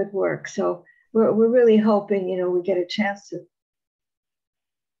could work. So we're really hoping, you know, we get a chance to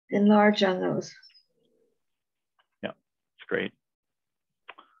enlarge on those. Yeah, it's great.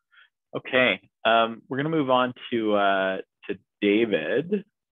 Okay, we're going to move on to David.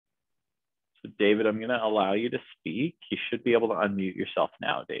 So David, I'm going to allow you to speak. You should be able to unmute yourself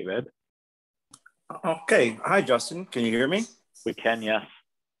now, David. Okay. Hi, Justin. Can you hear me? We can, yes.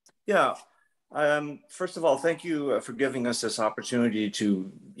 Yeah. First of all, thank you for giving us this opportunity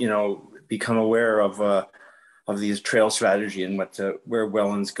to, you know, become aware of these trail strategy and where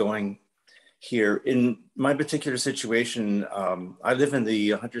Welland's going here. In my particular situation, I live in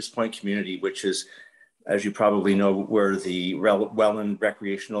the Hunters Point community, which is, as you probably know, where the Welland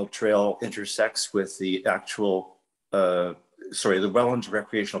Recreational Trail intersects with the actual, the Welland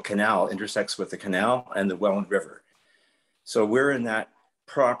Recreational Canal intersects with the canal and the Welland River. So we're in that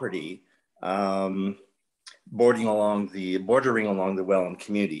property, bordering along the Welland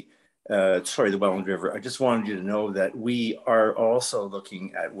community. The Welland River. I just wanted you to know that we are also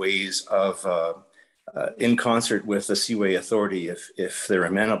looking at ways of, in concert with the Seaway Authority, if they're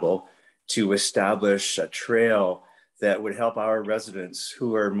amenable, to establish a trail that would help our residents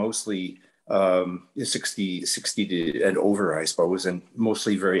who are mostly 60 and over, I suppose, and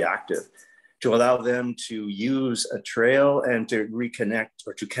mostly very active, to allow them to use a trail and to reconnect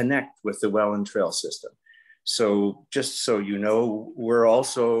or to connect with the Welland Trail system. So just so you know, we're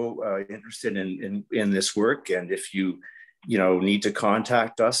also interested in this work. And if you need to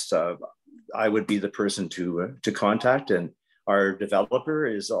contact us, I would be the person to contact. And our developer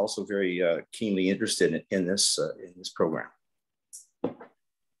is also very keenly interested in this program.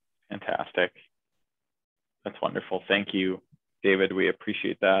 Fantastic. That's wonderful. Thank you, David. We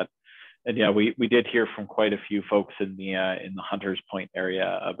appreciate that. And yeah, we did hear from quite a few folks in the Hunters Point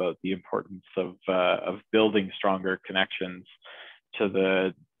area about the importance of building stronger connections to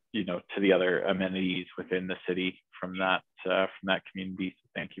the other amenities within the city from that community. So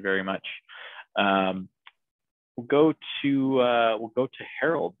thank you very much. We'll go to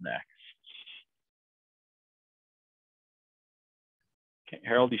Harold next. Okay,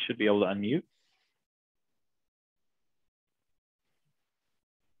 Harold, you should be able to unmute.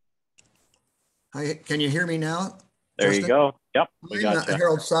 Hi, can you hear me now? There Justin? You go. Yep. I'm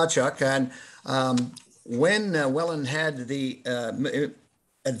Harold Sawchuk, and when Welland had the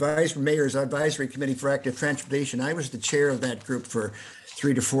Mayor's Advisory Committee for Active Transportation, I was the chair of that group for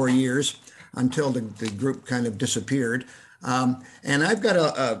 3 to 4 years until the group kind of disappeared. And I've got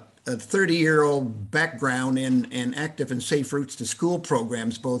a 30-year-old background in active and safe routes to school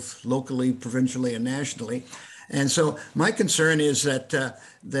programs, both locally, provincially, and nationally. And so my concern is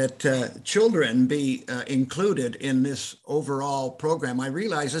that children be included in this overall program. I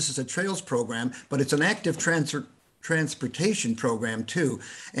realize this is a trails program, but it's an active transportation program too.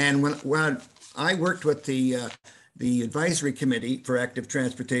 And when I worked with the advisory committee for active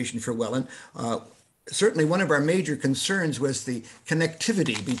transportation for Welland, certainly one of our major concerns was the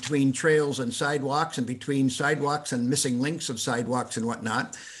connectivity between trails and sidewalks, and between sidewalks and missing links of sidewalks and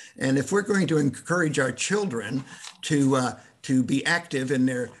whatnot. And if we're going to encourage our children to be active in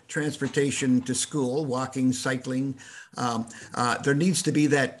their transportation to school, walking, cycling, there needs to be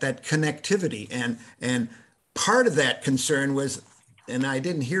that connectivity. And part of that concern was, and I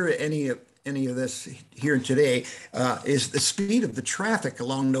didn't hear any of this here today, is the speed of the traffic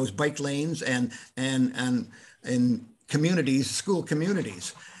along those bike lanes and communities, school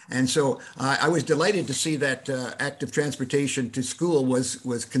communities. And so I was delighted to see that active transportation to school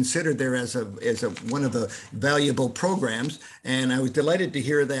was considered there as one of the valuable programs. And I was delighted to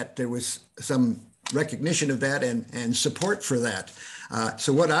hear that there was some recognition of that and support for that.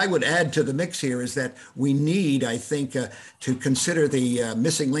 So what I would add to the mix here is that we need, I think, to consider the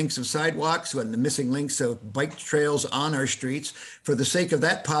missing links of sidewalks and the missing links of bike trails on our streets for the sake of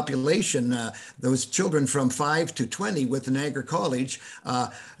that population, those children from 5 to 20 with Niagara College.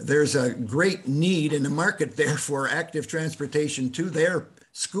 There's a great need in the market there for active transportation to their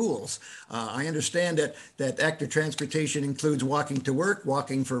schools. I understand that active transportation includes walking to work,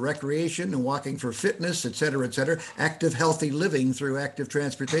 walking for recreation, and walking for fitness, et cetera, active, healthy living through active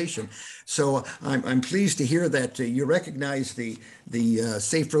transportation. So I'm pleased to hear that you recognize the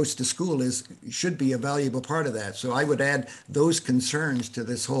safe routes to school should be a valuable part of that. So I would add those concerns to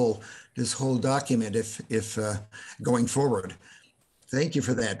this whole document if going forward. Thank you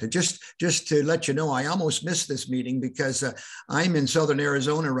for that. Just to let you know, I almost missed this meeting because I'm in Southern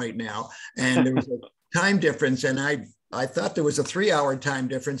Arizona right now, and there was a time difference, and I thought there was a 3-hour time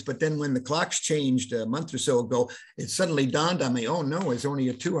difference, but then when the clocks changed a month or so ago, it suddenly dawned on me, oh no, it's only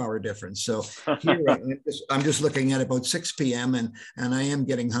a 2-hour difference. So here I'm just looking at about 6 p.m. and I am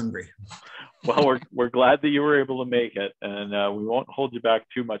getting hungry. Well, we're glad that you were able to make it, and we won't hold you back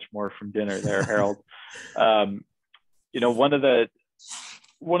too much more from dinner there, Harold.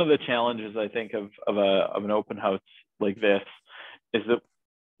 One of the challenges, I think, of an open house like this is that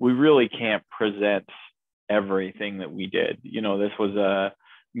we really can't present everything that we did. This was a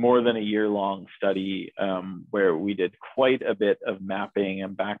more than a year-long study where we did quite a bit of mapping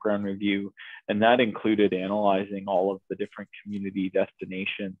and background review, and that included analyzing all of the different community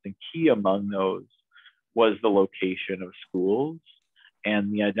destinations. And key among those was the location of schools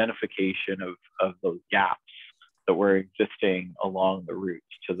and the identification of those gaps that were existing along the route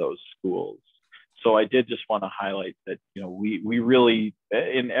to those schools. So I did just want to highlight that, we really,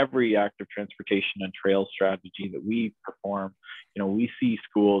 in every active transportation and trail strategy that we perform, we see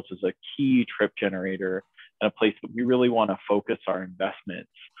schools as a key trip generator and a place that we really want to focus our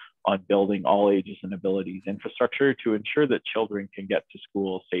investments on building all ages and abilities infrastructure to ensure that children can get to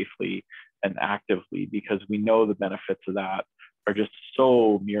school safely and actively, because we know the benefits of that are just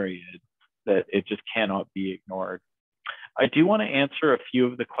so myriad that it just cannot be ignored. I do want to answer a few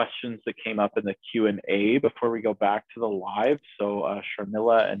of the questions that came up in the Q&A before we go back to the live. So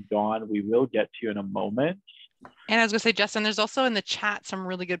Sharmila and Dawn, we will get to you in a moment. And I was going to say, Justin, there's also in the chat some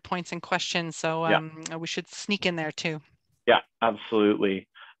really good points and questions. So we should sneak in there too. Yeah, absolutely.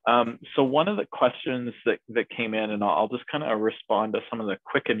 So one of the questions that came in, and I'll just kind of respond to some of the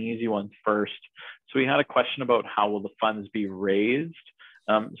quick and easy ones first. So we had a question about how will the funds be raised?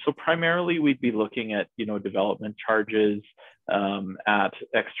 So primarily we'd be looking at, development charges at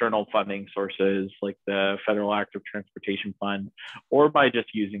external funding sources like the Federal Active Transportation Fund, or by just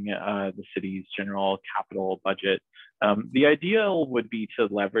using the city's general capital budget. The ideal would be to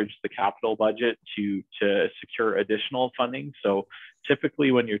leverage the capital budget to secure additional funding. So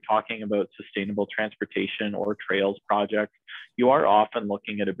typically when you're talking about sustainable transportation or trails projects, you are often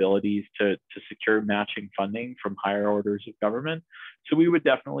looking at abilities to secure matching funding from higher orders of government. So we would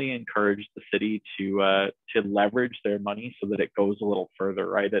definitely encourage the city to leverage their money so that it goes a little further,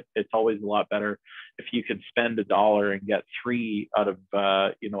 right? It's always a lot better if you can spend $1 and get 3 out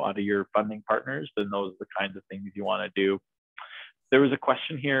of your funding partners, then those are the kinds of things you want to do. There was a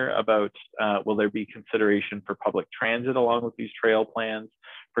question here about, will there be consideration for public transit along with these trail plans?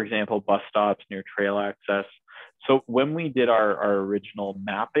 For example, bus stops near trail access. So when we did our original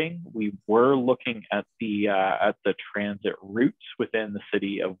mapping, we were looking at the transit routes within the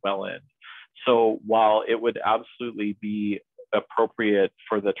city of Welland. So while it would absolutely be appropriate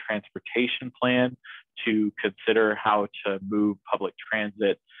for the transportation plan to consider how to move public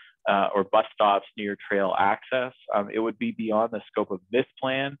transit or bus stops near trail access, it would be beyond the scope of this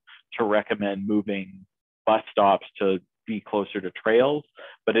plan to recommend moving bus stops to be closer to trails,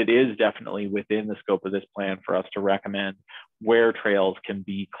 but it is definitely within the scope of this plan for us to recommend where trails can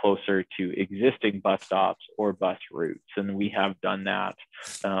be closer to existing bus stops or bus routes. And we have done that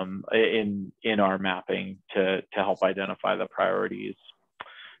in our mapping to help identify the priorities.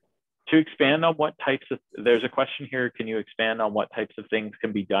 To expand on what types of, there's a question here, can you expand on what types of things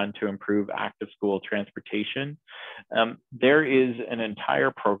can be done to improve active school transportation? There is an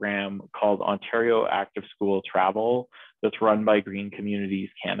entire program called Ontario Active School Travel that's run by Green Communities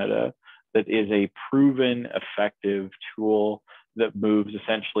Canada that is a proven effective tool that moves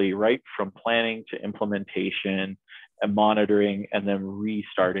essentially right from planning to implementation and monitoring and then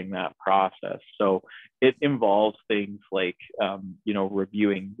restarting that process. So it involves things like,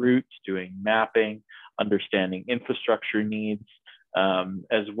 reviewing routes, doing mapping, understanding infrastructure needs,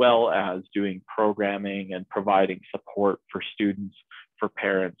 as well as doing programming and providing support for students, for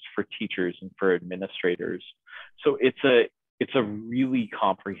parents, for teachers, and for administrators. So it's a really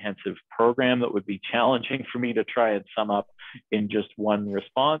comprehensive program that would be challenging for me to try and sum up in just one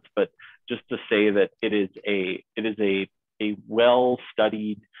response, but just to say that it is a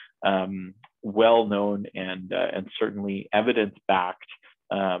well-studied, well-known, and certainly evidence-backed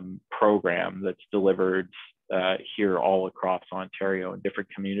program that's delivered here all across Ontario in different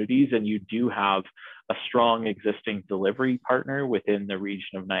communities. And you do have a strong existing delivery partner within the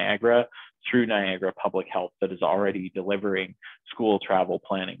region of Niagara through Niagara Public Health that is already delivering school travel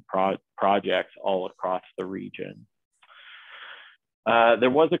planning projects all across the region. There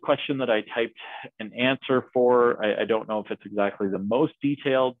was a question that I typed an answer for. I don't know if it's exactly the most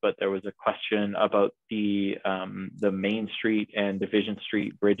detailed, but there was a question about the Main Street and Division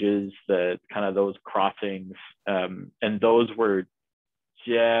Street bridges, those crossings, and those were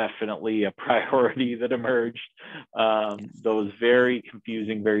definitely a priority that emerged. Those very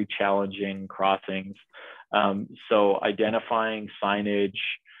confusing, very challenging crossings. So identifying signage,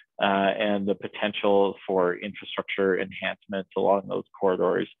 and the potential for infrastructure enhancements along those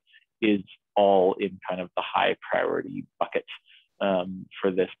corridors is all in kind of the high priority bucket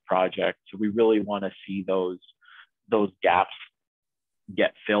for this project. So we really want to see those gaps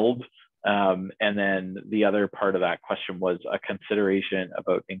get filled. And then the other part of that question was a consideration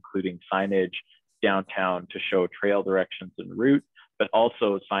about including signage downtown to show trail directions and route, but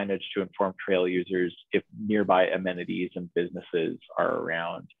also signage to inform trail users if nearby amenities and businesses are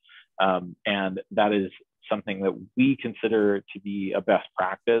around. And that is something that we consider to be a best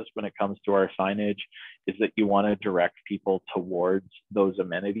practice when it comes to our signage, is that you want to direct people towards those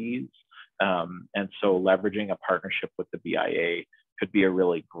amenities. And so leveraging a partnership with the BIA could be a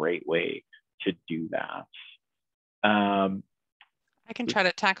really great way to do that. I can try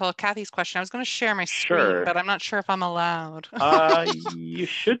to tackle Kathy's question. I was going to share my screen, Sure, but I'm not sure if I'm allowed. you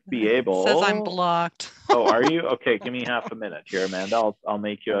should be able. It says I'm blocked. Oh, are you? Okay, give me half a minute here, Amanda. I'll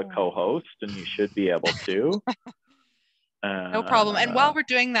make you a co-host, and you should be able to. No problem. And while we're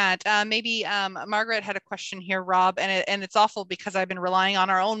doing that, maybe Margaret had a question here, Rob, and it's awful because I've been relying on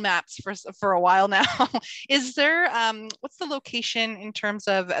our own maps for a while now. Is there, what's the location in terms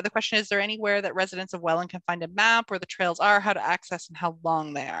of, the question is there anywhere that residents of Welland can find a map where the trails are, how to access, and how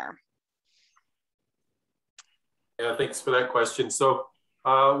long they are? Yeah, thanks for that question. So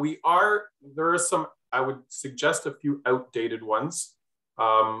there are some, I would suggest a few outdated ones.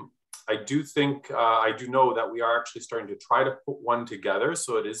 I do think, I do know that we are actually starting to try to put one together,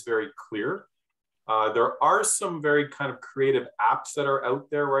 so it is very clear. There are some very kind of creative apps that are out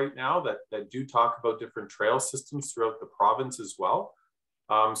there right now that do talk about different trail systems throughout the province as well.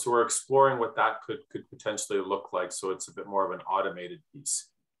 So we're exploring what that could potentially look like, so it's a bit more of an automated piece.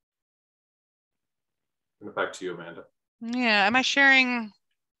 Back to you, Amanda. Yeah, am I sharing,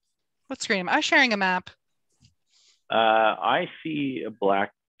 what screen? Am I sharing a map? I see a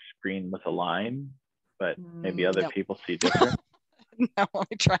black screen with a line, but maybe other people see different. No, let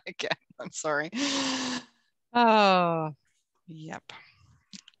me try again. I'm sorry. Oh, yep.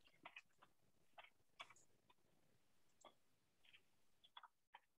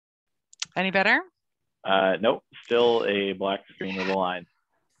 Any better? Nope, still a black screen with a line.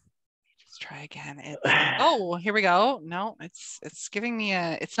 Let's try again. Oh, here we go. No, it's giving me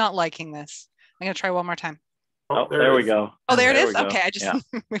it's not liking this. I'm gonna try one more time. Oh, there we go. Oh, there it is. Okay, I just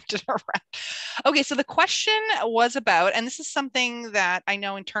moved it around. Okay, so the question was about, and this is something that I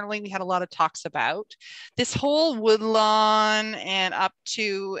know internally we had a lot of talks about, this whole Woodlawn and up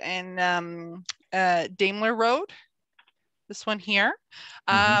to Daimler Road. This one here.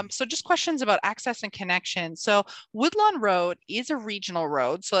 So just questions about access and connection. So Woodlawn Road is a regional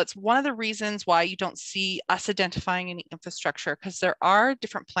road. So that's one of the reasons why you don't see us identifying any infrastructure, because there are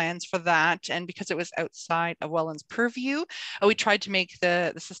different plans for that. And because it was outside of Welland's purview, we tried to make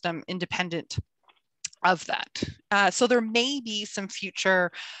the system independent of that. So there may be some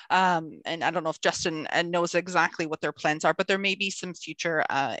future, and I don't know if Justin knows exactly what their plans are, but there may be some future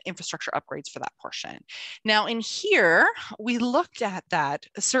infrastructure upgrades for that portion. Now in here, we looked at that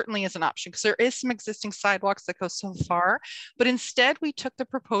certainly as an option because there is some existing sidewalks that go so far, but instead we took the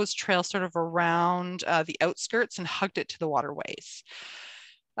proposed trail sort of around the outskirts and hugged it to the waterways.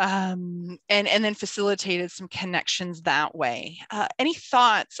 and then facilitated some connections that way. Any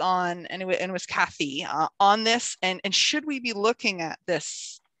thoughts on, and it was Kathy, on this, and should we be looking at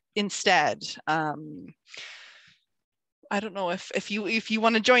this instead? I don't know if you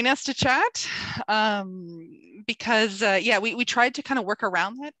want to join us to chat, because yeah, we tried to kind of work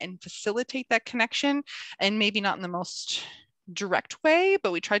around that and facilitate that connection, and maybe not in the most direct way,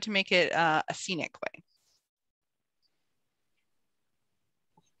 but we tried to make it a scenic way.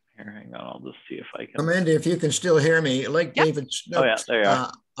 Here, hang on, I'll just see if I can. Amanda, if you can still hear me, like Yep. David Snook, Oh yeah, there you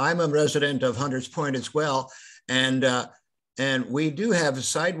are. I'm a resident of Hunters Point as well, and we do have a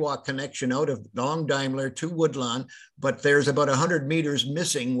sidewalk connection out of Long Daimler to Woodlawn, but there's about 100 meters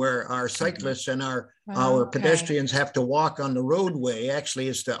missing where our cyclists and our pedestrians have to walk on the roadway. Actually,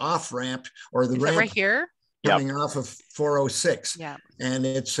 it's the off ramp or the ramp right here coming off of 406. Yeah, and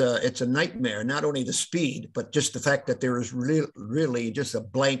it's a nightmare. Not only the speed, but just the fact that there is really just a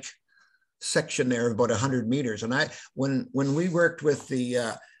blank section there of about 100 meters. And when we worked with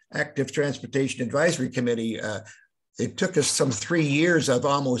the Active Transportation Advisory Committee, it took us some 3 years of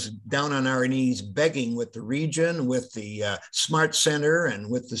almost down on our knees begging with the region, with the Smart Center,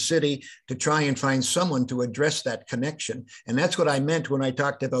 and with the city to try and find someone to address that connection. And that's what I meant when I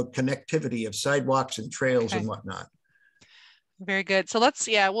talked about connectivity of sidewalks and trails and whatnot. Very good. So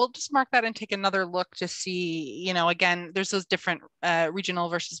we'll just mark that and take another look to see, again, there's those different regional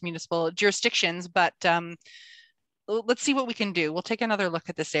versus municipal jurisdictions, but let's see what we can do. We'll take another look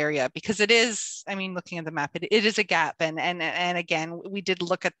at this area, because it is, looking at the map, it is a gap. And again, we did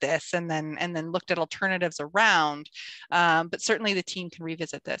look at this and then looked at alternatives around, but certainly the team can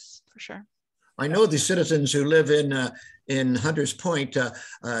revisit this for sure. I know the citizens who live in Hunters Point,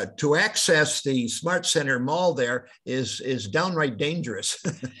 to access the Smart Center Mall there is downright dangerous.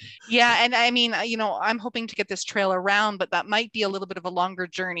 Yeah, and I'm hoping to get this trail around, but that might be a little bit of a longer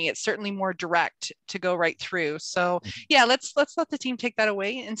journey. It's certainly more direct to go right through. So yeah, let's let the team take that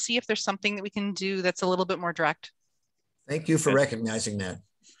away and see if there's something that we can do that's a little bit more direct. Thank you for recognizing that.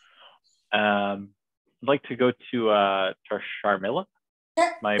 I'd like to go to Sharmila.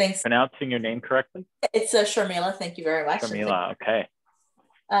 Am I pronouncing your name correctly? It's Sharmila. Thank you very much. Sharmila, okay.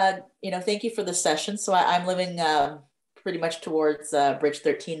 Thank you for the session. So I'm living pretty much towards Bridge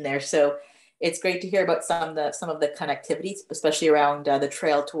 13 there. So it's great to hear about some of the connectivity, especially around the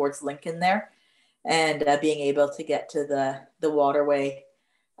trail towards Lincoln there, and being able to get to the waterway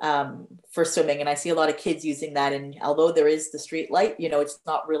for swimming. And I see a lot of kids using that. And although there is the street light, it's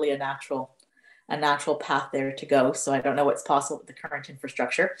not really a natural path there to go. So I don't know what's possible with the current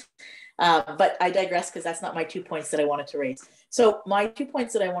infrastructure. But I digress, because that's not my 2 points that I wanted to raise. So my 2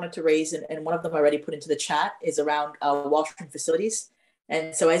 points that I wanted to raise, and one of them I already put into the chat, is around washroom facilities.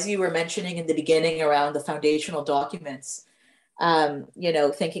 And so as you were mentioning in the beginning around the foundational documents,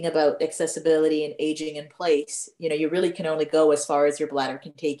 thinking about accessibility and aging in place, you really can only go as far as your bladder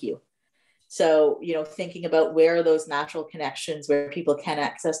can take you. So, thinking about where are those natural connections where people can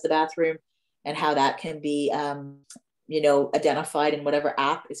access the bathroom, and how that can be, identified in whatever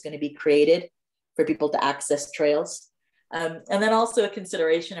app is going to be created for people to access trails. And then also a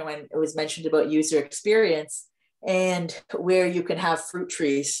consideration when it was mentioned about user experience, and where you can have fruit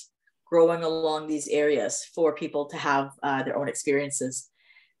trees growing along these areas for people to have their own experiences.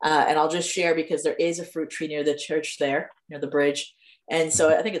 And I'll just share, because there is a fruit tree near the church there, near the bridge. And so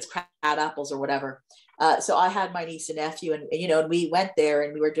I think it's crab apples or whatever. So I had my niece and nephew, and we went there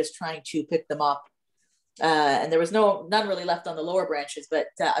and we were just trying to pick them up. And there was none really left on the lower branches, but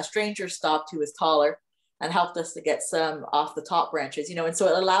a stranger stopped who was taller and helped us to get some off the top branches, and so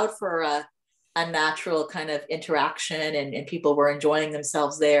it allowed for a natural kind of interaction, and people were enjoying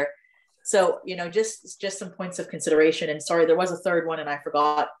themselves there. So, just some points of consideration. And sorry, there was a third one and I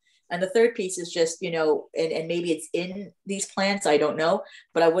forgot. And the third piece is just, and maybe it's in these plans, I don't know,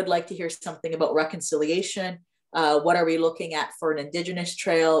 but I would like to hear something about reconciliation. What are we looking at for an Indigenous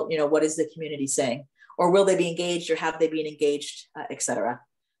trail? What is the community saying? Or will they be engaged, or have they been engaged, et cetera?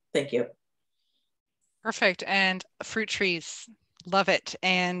 Thank you. Perfect. And fruit trees, love it.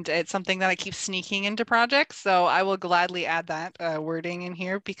 And it's something that I keep sneaking into projects. So I will gladly add that wording in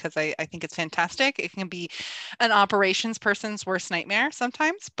here, because I think it's fantastic. It can be an operations person's worst nightmare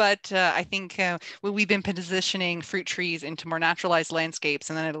sometimes, but I think we've been positioning fruit trees into more naturalized landscapes,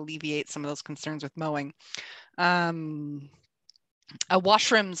 and then it alleviates some of those concerns with mowing.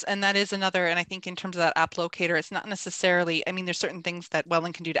 Washrooms, and that is another, and I think in terms of that app locator, it's not necessarily, there's certain things that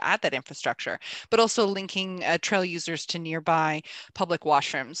Welland can do to add that infrastructure, but also linking trail users to nearby public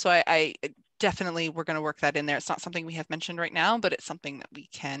washrooms. So I definitely, we're going to work that in there. It's not something we have mentioned right now, but it's something that we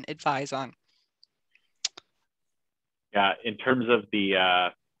can advise on. Yeah, in terms of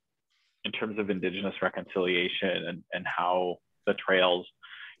the in terms of Indigenous reconciliation and how the trails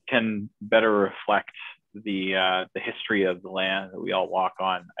can better reflect the history of the land that we all walk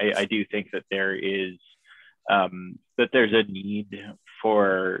on. I do think that there is that there's a need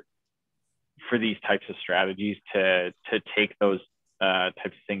for these types of strategies to take those types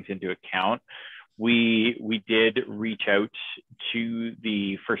of things into account. We did reach out to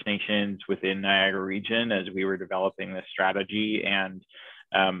the First Nations within Niagara region as we were developing this strategy, and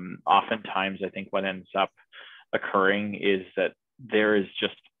oftentimes I think what ends up occurring is that there is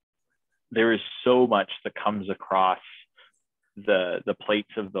so much that comes across the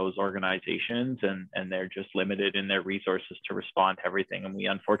plates of those organizations, and they're just limited in their resources to respond to everything. And we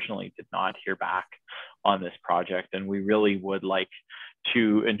unfortunately did not hear back on this project, and we really would like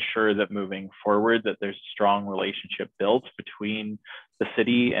to ensure that moving forward that there's a strong relationship built between the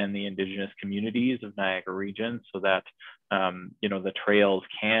city and the Indigenous communities of Niagara region, so that the trails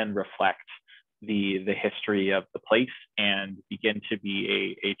can reflect the history of the place and begin to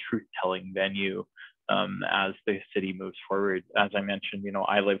be a truth-telling venue as the city moves forward. As I mentioned,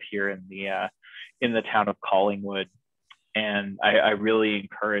 I live here in the town of Collingwood, and I really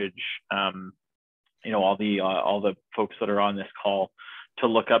encourage all the folks that are on this call to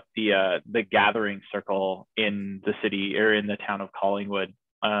look up the gathering circle in the city or in the town of Collingwood.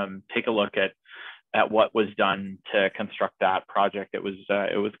 Take a look at what was done to construct that project. It was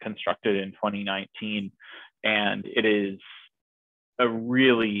constructed in 2019, and it is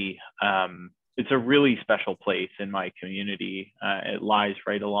it's a really special place in my community. It lies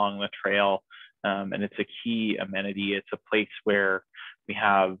right along the trail, and it's a key amenity. It's a place where we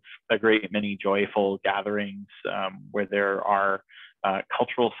have a great many joyful gatherings, where there are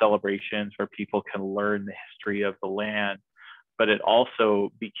cultural celebrations where people can learn the history of the land. But it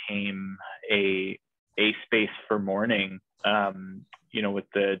also became a space for mourning, with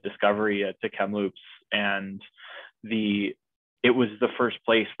the discovery at the Kamloops, and it was the first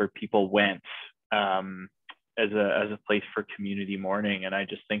place where people went as a place for community mourning. And I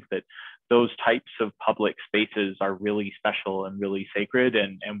just think that those types of public spaces are really special and really sacred.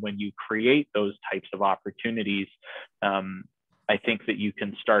 And when you create those types of opportunities, I think that you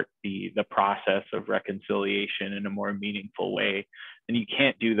can start the process of reconciliation in a more meaningful way. And you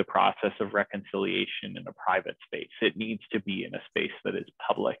can't do the process of reconciliation in a private space. It needs to be in a space that is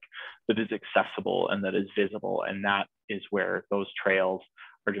public, that is accessible, and that is visible. And that is where those trails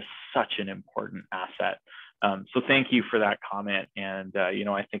are just such an important asset. So thank you for that comment. And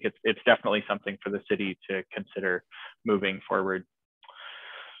I think it's definitely something for the city to consider moving forward.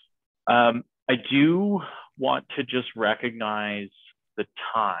 I do want to just recognize the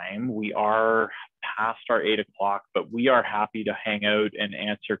time. We are past our 8 o'clock, but we are happy to hang out and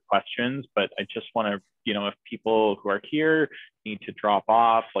answer questions. But I just want to, if people who are here need to drop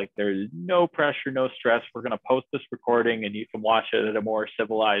off, like, there's no pressure, no stress. We're going to post this recording and you can watch it at a more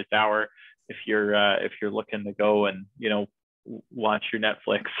civilized hour if you're looking to go and, watch your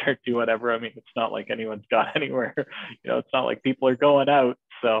Netflix or do whatever. I mean, it's not like anyone's got anywhere, it's not like people are going out.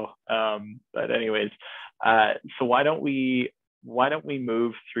 So, but anyways, so why don't we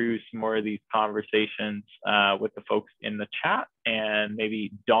move through some more of these conversations with the folks in the chat? And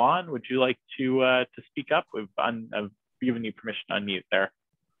maybe Dawn, would you like to speak up? I've given you permission to unmute there.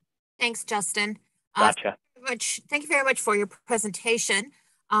 Thanks, Justin. Gotcha. Thank you very much for your presentation.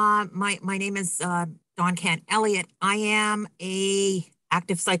 My name is Dawn Kent Elliott. I am a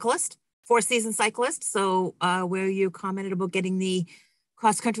active cyclist, 4-season cyclist. So where you commented about getting the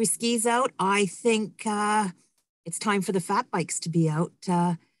cross-country skis out, I think it's time for the fat bikes to be out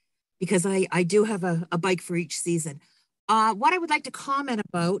because I do have a bike for each season. What I would like to comment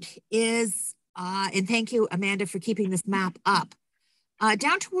about is, and thank you, Amanda, for keeping this map up,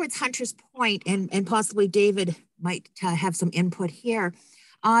 down towards Hunter's Point, and possibly David might have some input here.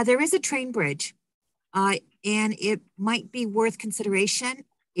 There is a train bridge, and it might be worth consideration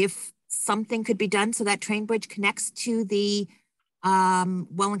if something could be done so that train bridge connects to the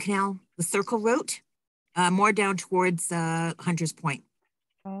Welland Canal, the circle route, more down towards Hunter's Point.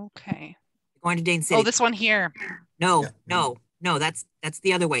 Okay. Going to Dane City. Oh, this one here. No, that's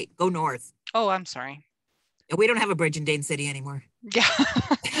the other way. Go north. Oh, I'm sorry. We don't have a bridge in Dane City anymore. Yeah.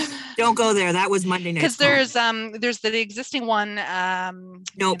 Don't go there. That was Monday night. Because there's the existing one.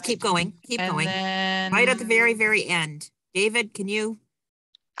 No, keep going. Keep going. Then... Right at the very, very end. David, can you?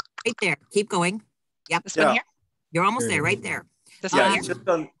 Right there. Keep going. Yep. This one here? You're almost there, right there. This Yeah, one it's here?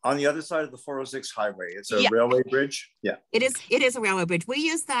 just on the other side of the 406 highway. It's a railway bridge. Yeah. It is a railway bridge. We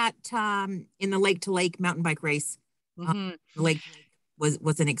use that in the Lake to Lake mountain bike race. Mm-hmm. The lake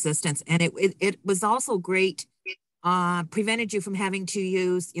was in existence, and it was also great prevented you from having to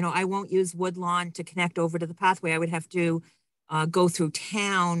use, I won't use Woodlawn to connect over to the pathway. I would have to go through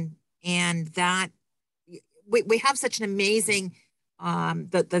town, and that we have such an amazing,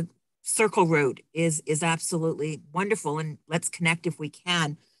 the circle route is absolutely wonderful, and let's connect if we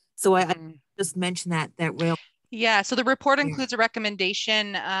can. So I just mentioned that rail. Yeah, so the report includes a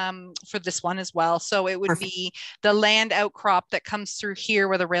recommendation for this one as well. So it would be the land outcrop that comes through here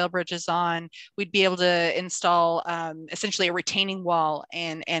where the rail bridge is on. We'd be able to install essentially a retaining wall,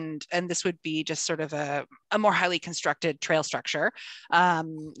 and this would be just sort of a more highly constructed trail structure.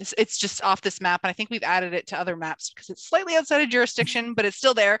 It's just off this map, and I think we've added it to other maps because it's slightly outside of jurisdiction, but it's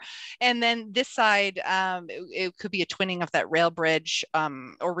still there. And then this side, it could be a twinning of that rail bridge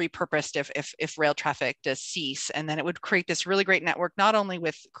or repurposed if rail traffic does cease. And then it would create this really great network, not only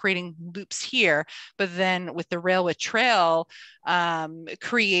with creating loops here, but then with the rail with trail,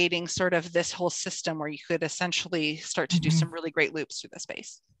 creating sort of this whole system where you could essentially start to do some really great loops through the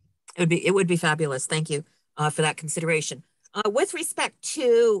space. It would be fabulous. Thank you for that consideration. With respect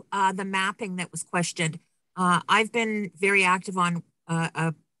to the mapping that was questioned, I've been very active on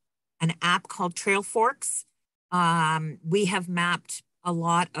an app called Trail Forks. We have mapped a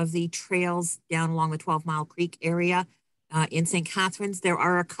lot of the trails down along the 12 Mile Creek area in St. Catharines. There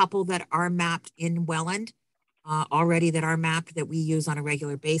are a couple that are mapped in Welland already that are mapped that we use on a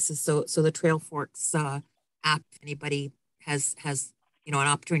regular basis. So the Trail Forks app, if anybody has an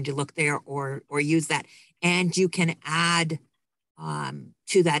opportunity to look there or use that, and you can add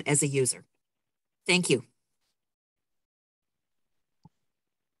to that as a user. Thank you.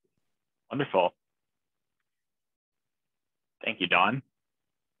 Wonderful. Thank you, Dawn.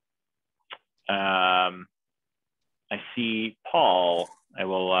 I see Paul. I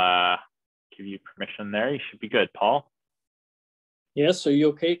will give you permission there. You should be good, Paul. Yes, are you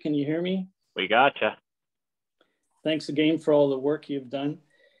okay? Can you hear me? We gotcha. Thanks again for all the work you've done.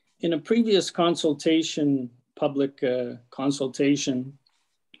 In a previous consultation, public consultation,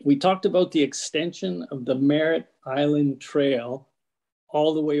 we talked about the extension of the Merritt Island Trail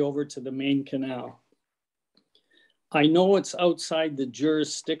all the way over to the main canal. I know it's outside the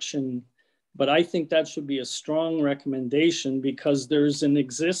jurisdiction, but I think that should be a strong recommendation because there's an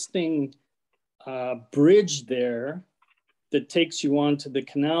existing bridge there that takes you onto the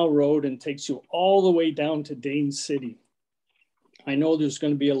Canal Road and takes you all the way down to Dane City. I know there's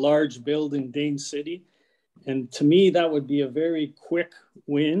going to be a large build in Dane City, and to me, that would be a very quick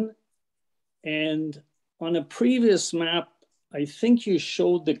win. And on a previous map, I think you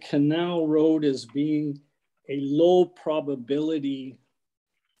showed the Canal Road as being a low probability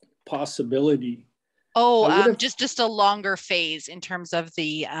possibility. Oh, just a longer phase in terms of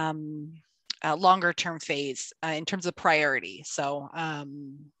the longer term phase in terms of priority. So,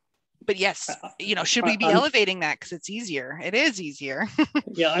 but yes, should we be elevating that because it's easier? It is easier.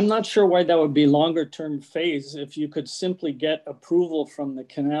 Yeah, I'm not sure why that would be longer term phase. If you could simply get approval from the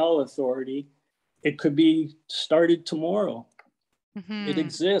Canal Authority, it could be started tomorrow. It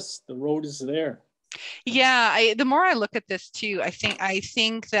exists. The road is there. Yeah, the more I look at this too, I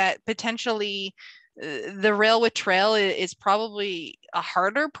think that potentially the rail with trail is probably a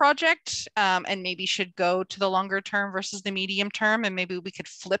harder project, and maybe should go to the longer term versus the medium term, and maybe we could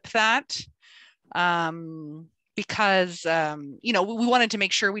flip that. Because we wanted to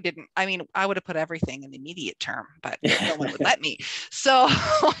make sure we didn't. I mean, I would have put everything in the immediate term, but no one would let me. So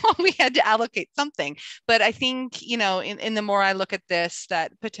we had to allocate something. But I think in the more I look at this,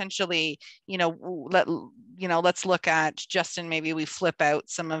 that potentially let's look at Justin. Maybe we flip out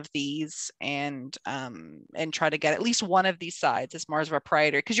some of these and try to get at least one of these sides as more as a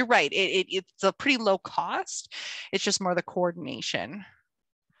priority. Because you're right, it's a pretty low cost. It's just more the coordination.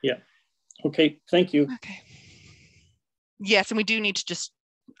 Yeah. Okay. Thank you. Okay. Yes, and we do need to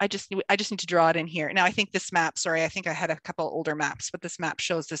I just need to draw it in here. Now I think this map, sorry, I think I had a couple older maps, but this map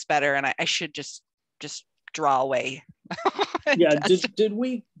shows this better, and I should just draw away. Yeah, did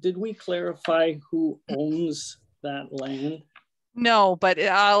we clarify who owns that land? No, but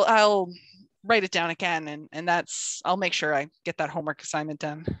I'll write it down again, and I'll make sure I get that homework assignment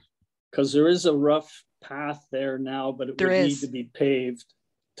done. Because there is a rough path there now, but it would need to be paved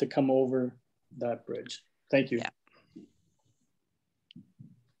to come over that bridge. Thank you. Yeah.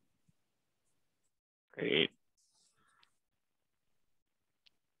 Great.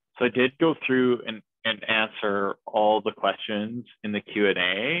 So I did go through and answer all the questions in the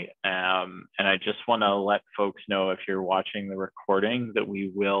Q&A. And I just want to let folks know, if you're watching the recording, that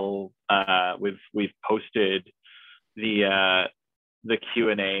we will, we've posted the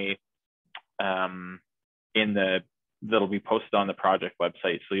Q&A in the that'll be posted on the project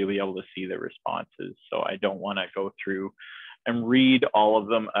website. So you'll be able to see the responses. So I don't want to go through and read all of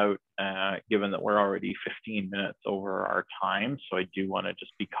them out, given that we're already 15 minutes over our time. So I do want to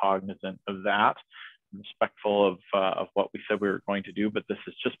just be cognizant of that, respectful of what we said we were going to do. But this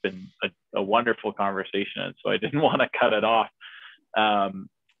has just been a wonderful conversation, and so I didn't want to cut it off.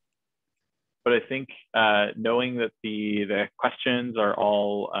 But I think knowing that the questions are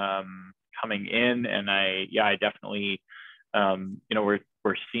all coming in, and I definitely, you know,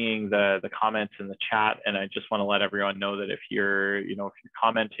 we're seeing the comments in the chat, and I just want to let everyone know that if you're, you know, if you're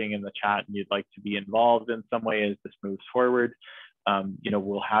commenting in the chat and you'd like to be involved in some way as this moves forward, you know,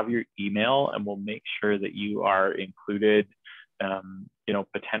 we'll have your email and we'll make sure that you are included, you know,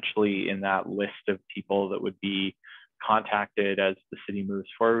 potentially in that list of people that would be contacted as the city moves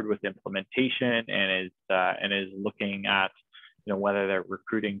forward with implementation and is looking at, you know, whether they're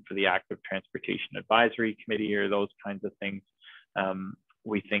recruiting for the Active Transportation Advisory Committee or those kinds of things.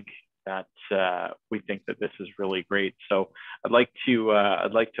 We think that this is really great. So I'd like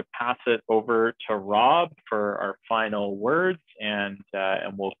to pass it over to Rob for our final words, and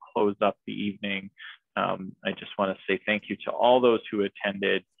we'll close up the evening. I just want to say thank you to all those who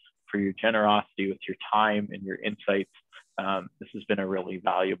attended for your generosity with your time and your insights. This has been a really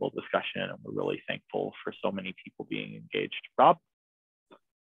valuable discussion, and we're really thankful for so many people being engaged. Rob?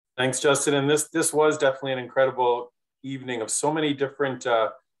 Thanks, Justin. And this was definitely an incredible evening of so many different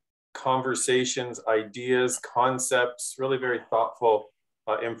conversations, ideas, concepts, really very thoughtful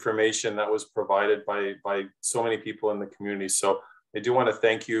information that was provided by so many people in the community. So I do want to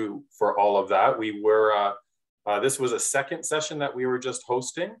thank you for all of that. We were, this was a second session that we were just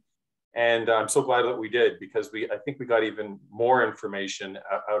hosting. And I'm so glad that we did, because I think we got even more information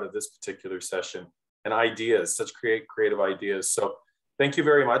out of this particular session, and ideas, such creative ideas. So thank you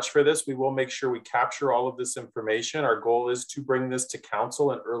very much for this. We will make sure we capture all of this information. Our goal is to bring this to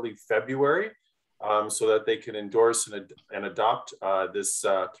council in early February so that they can endorse and adopt this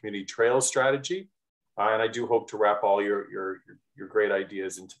community trails strategy. And I do hope to wrap all your great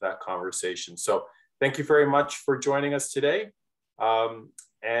ideas into that conversation. So thank you very much for joining us today.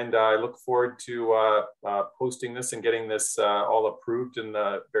 And I look forward to posting this and getting this all approved in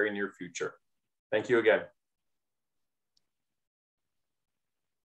the very near future. Thank you again.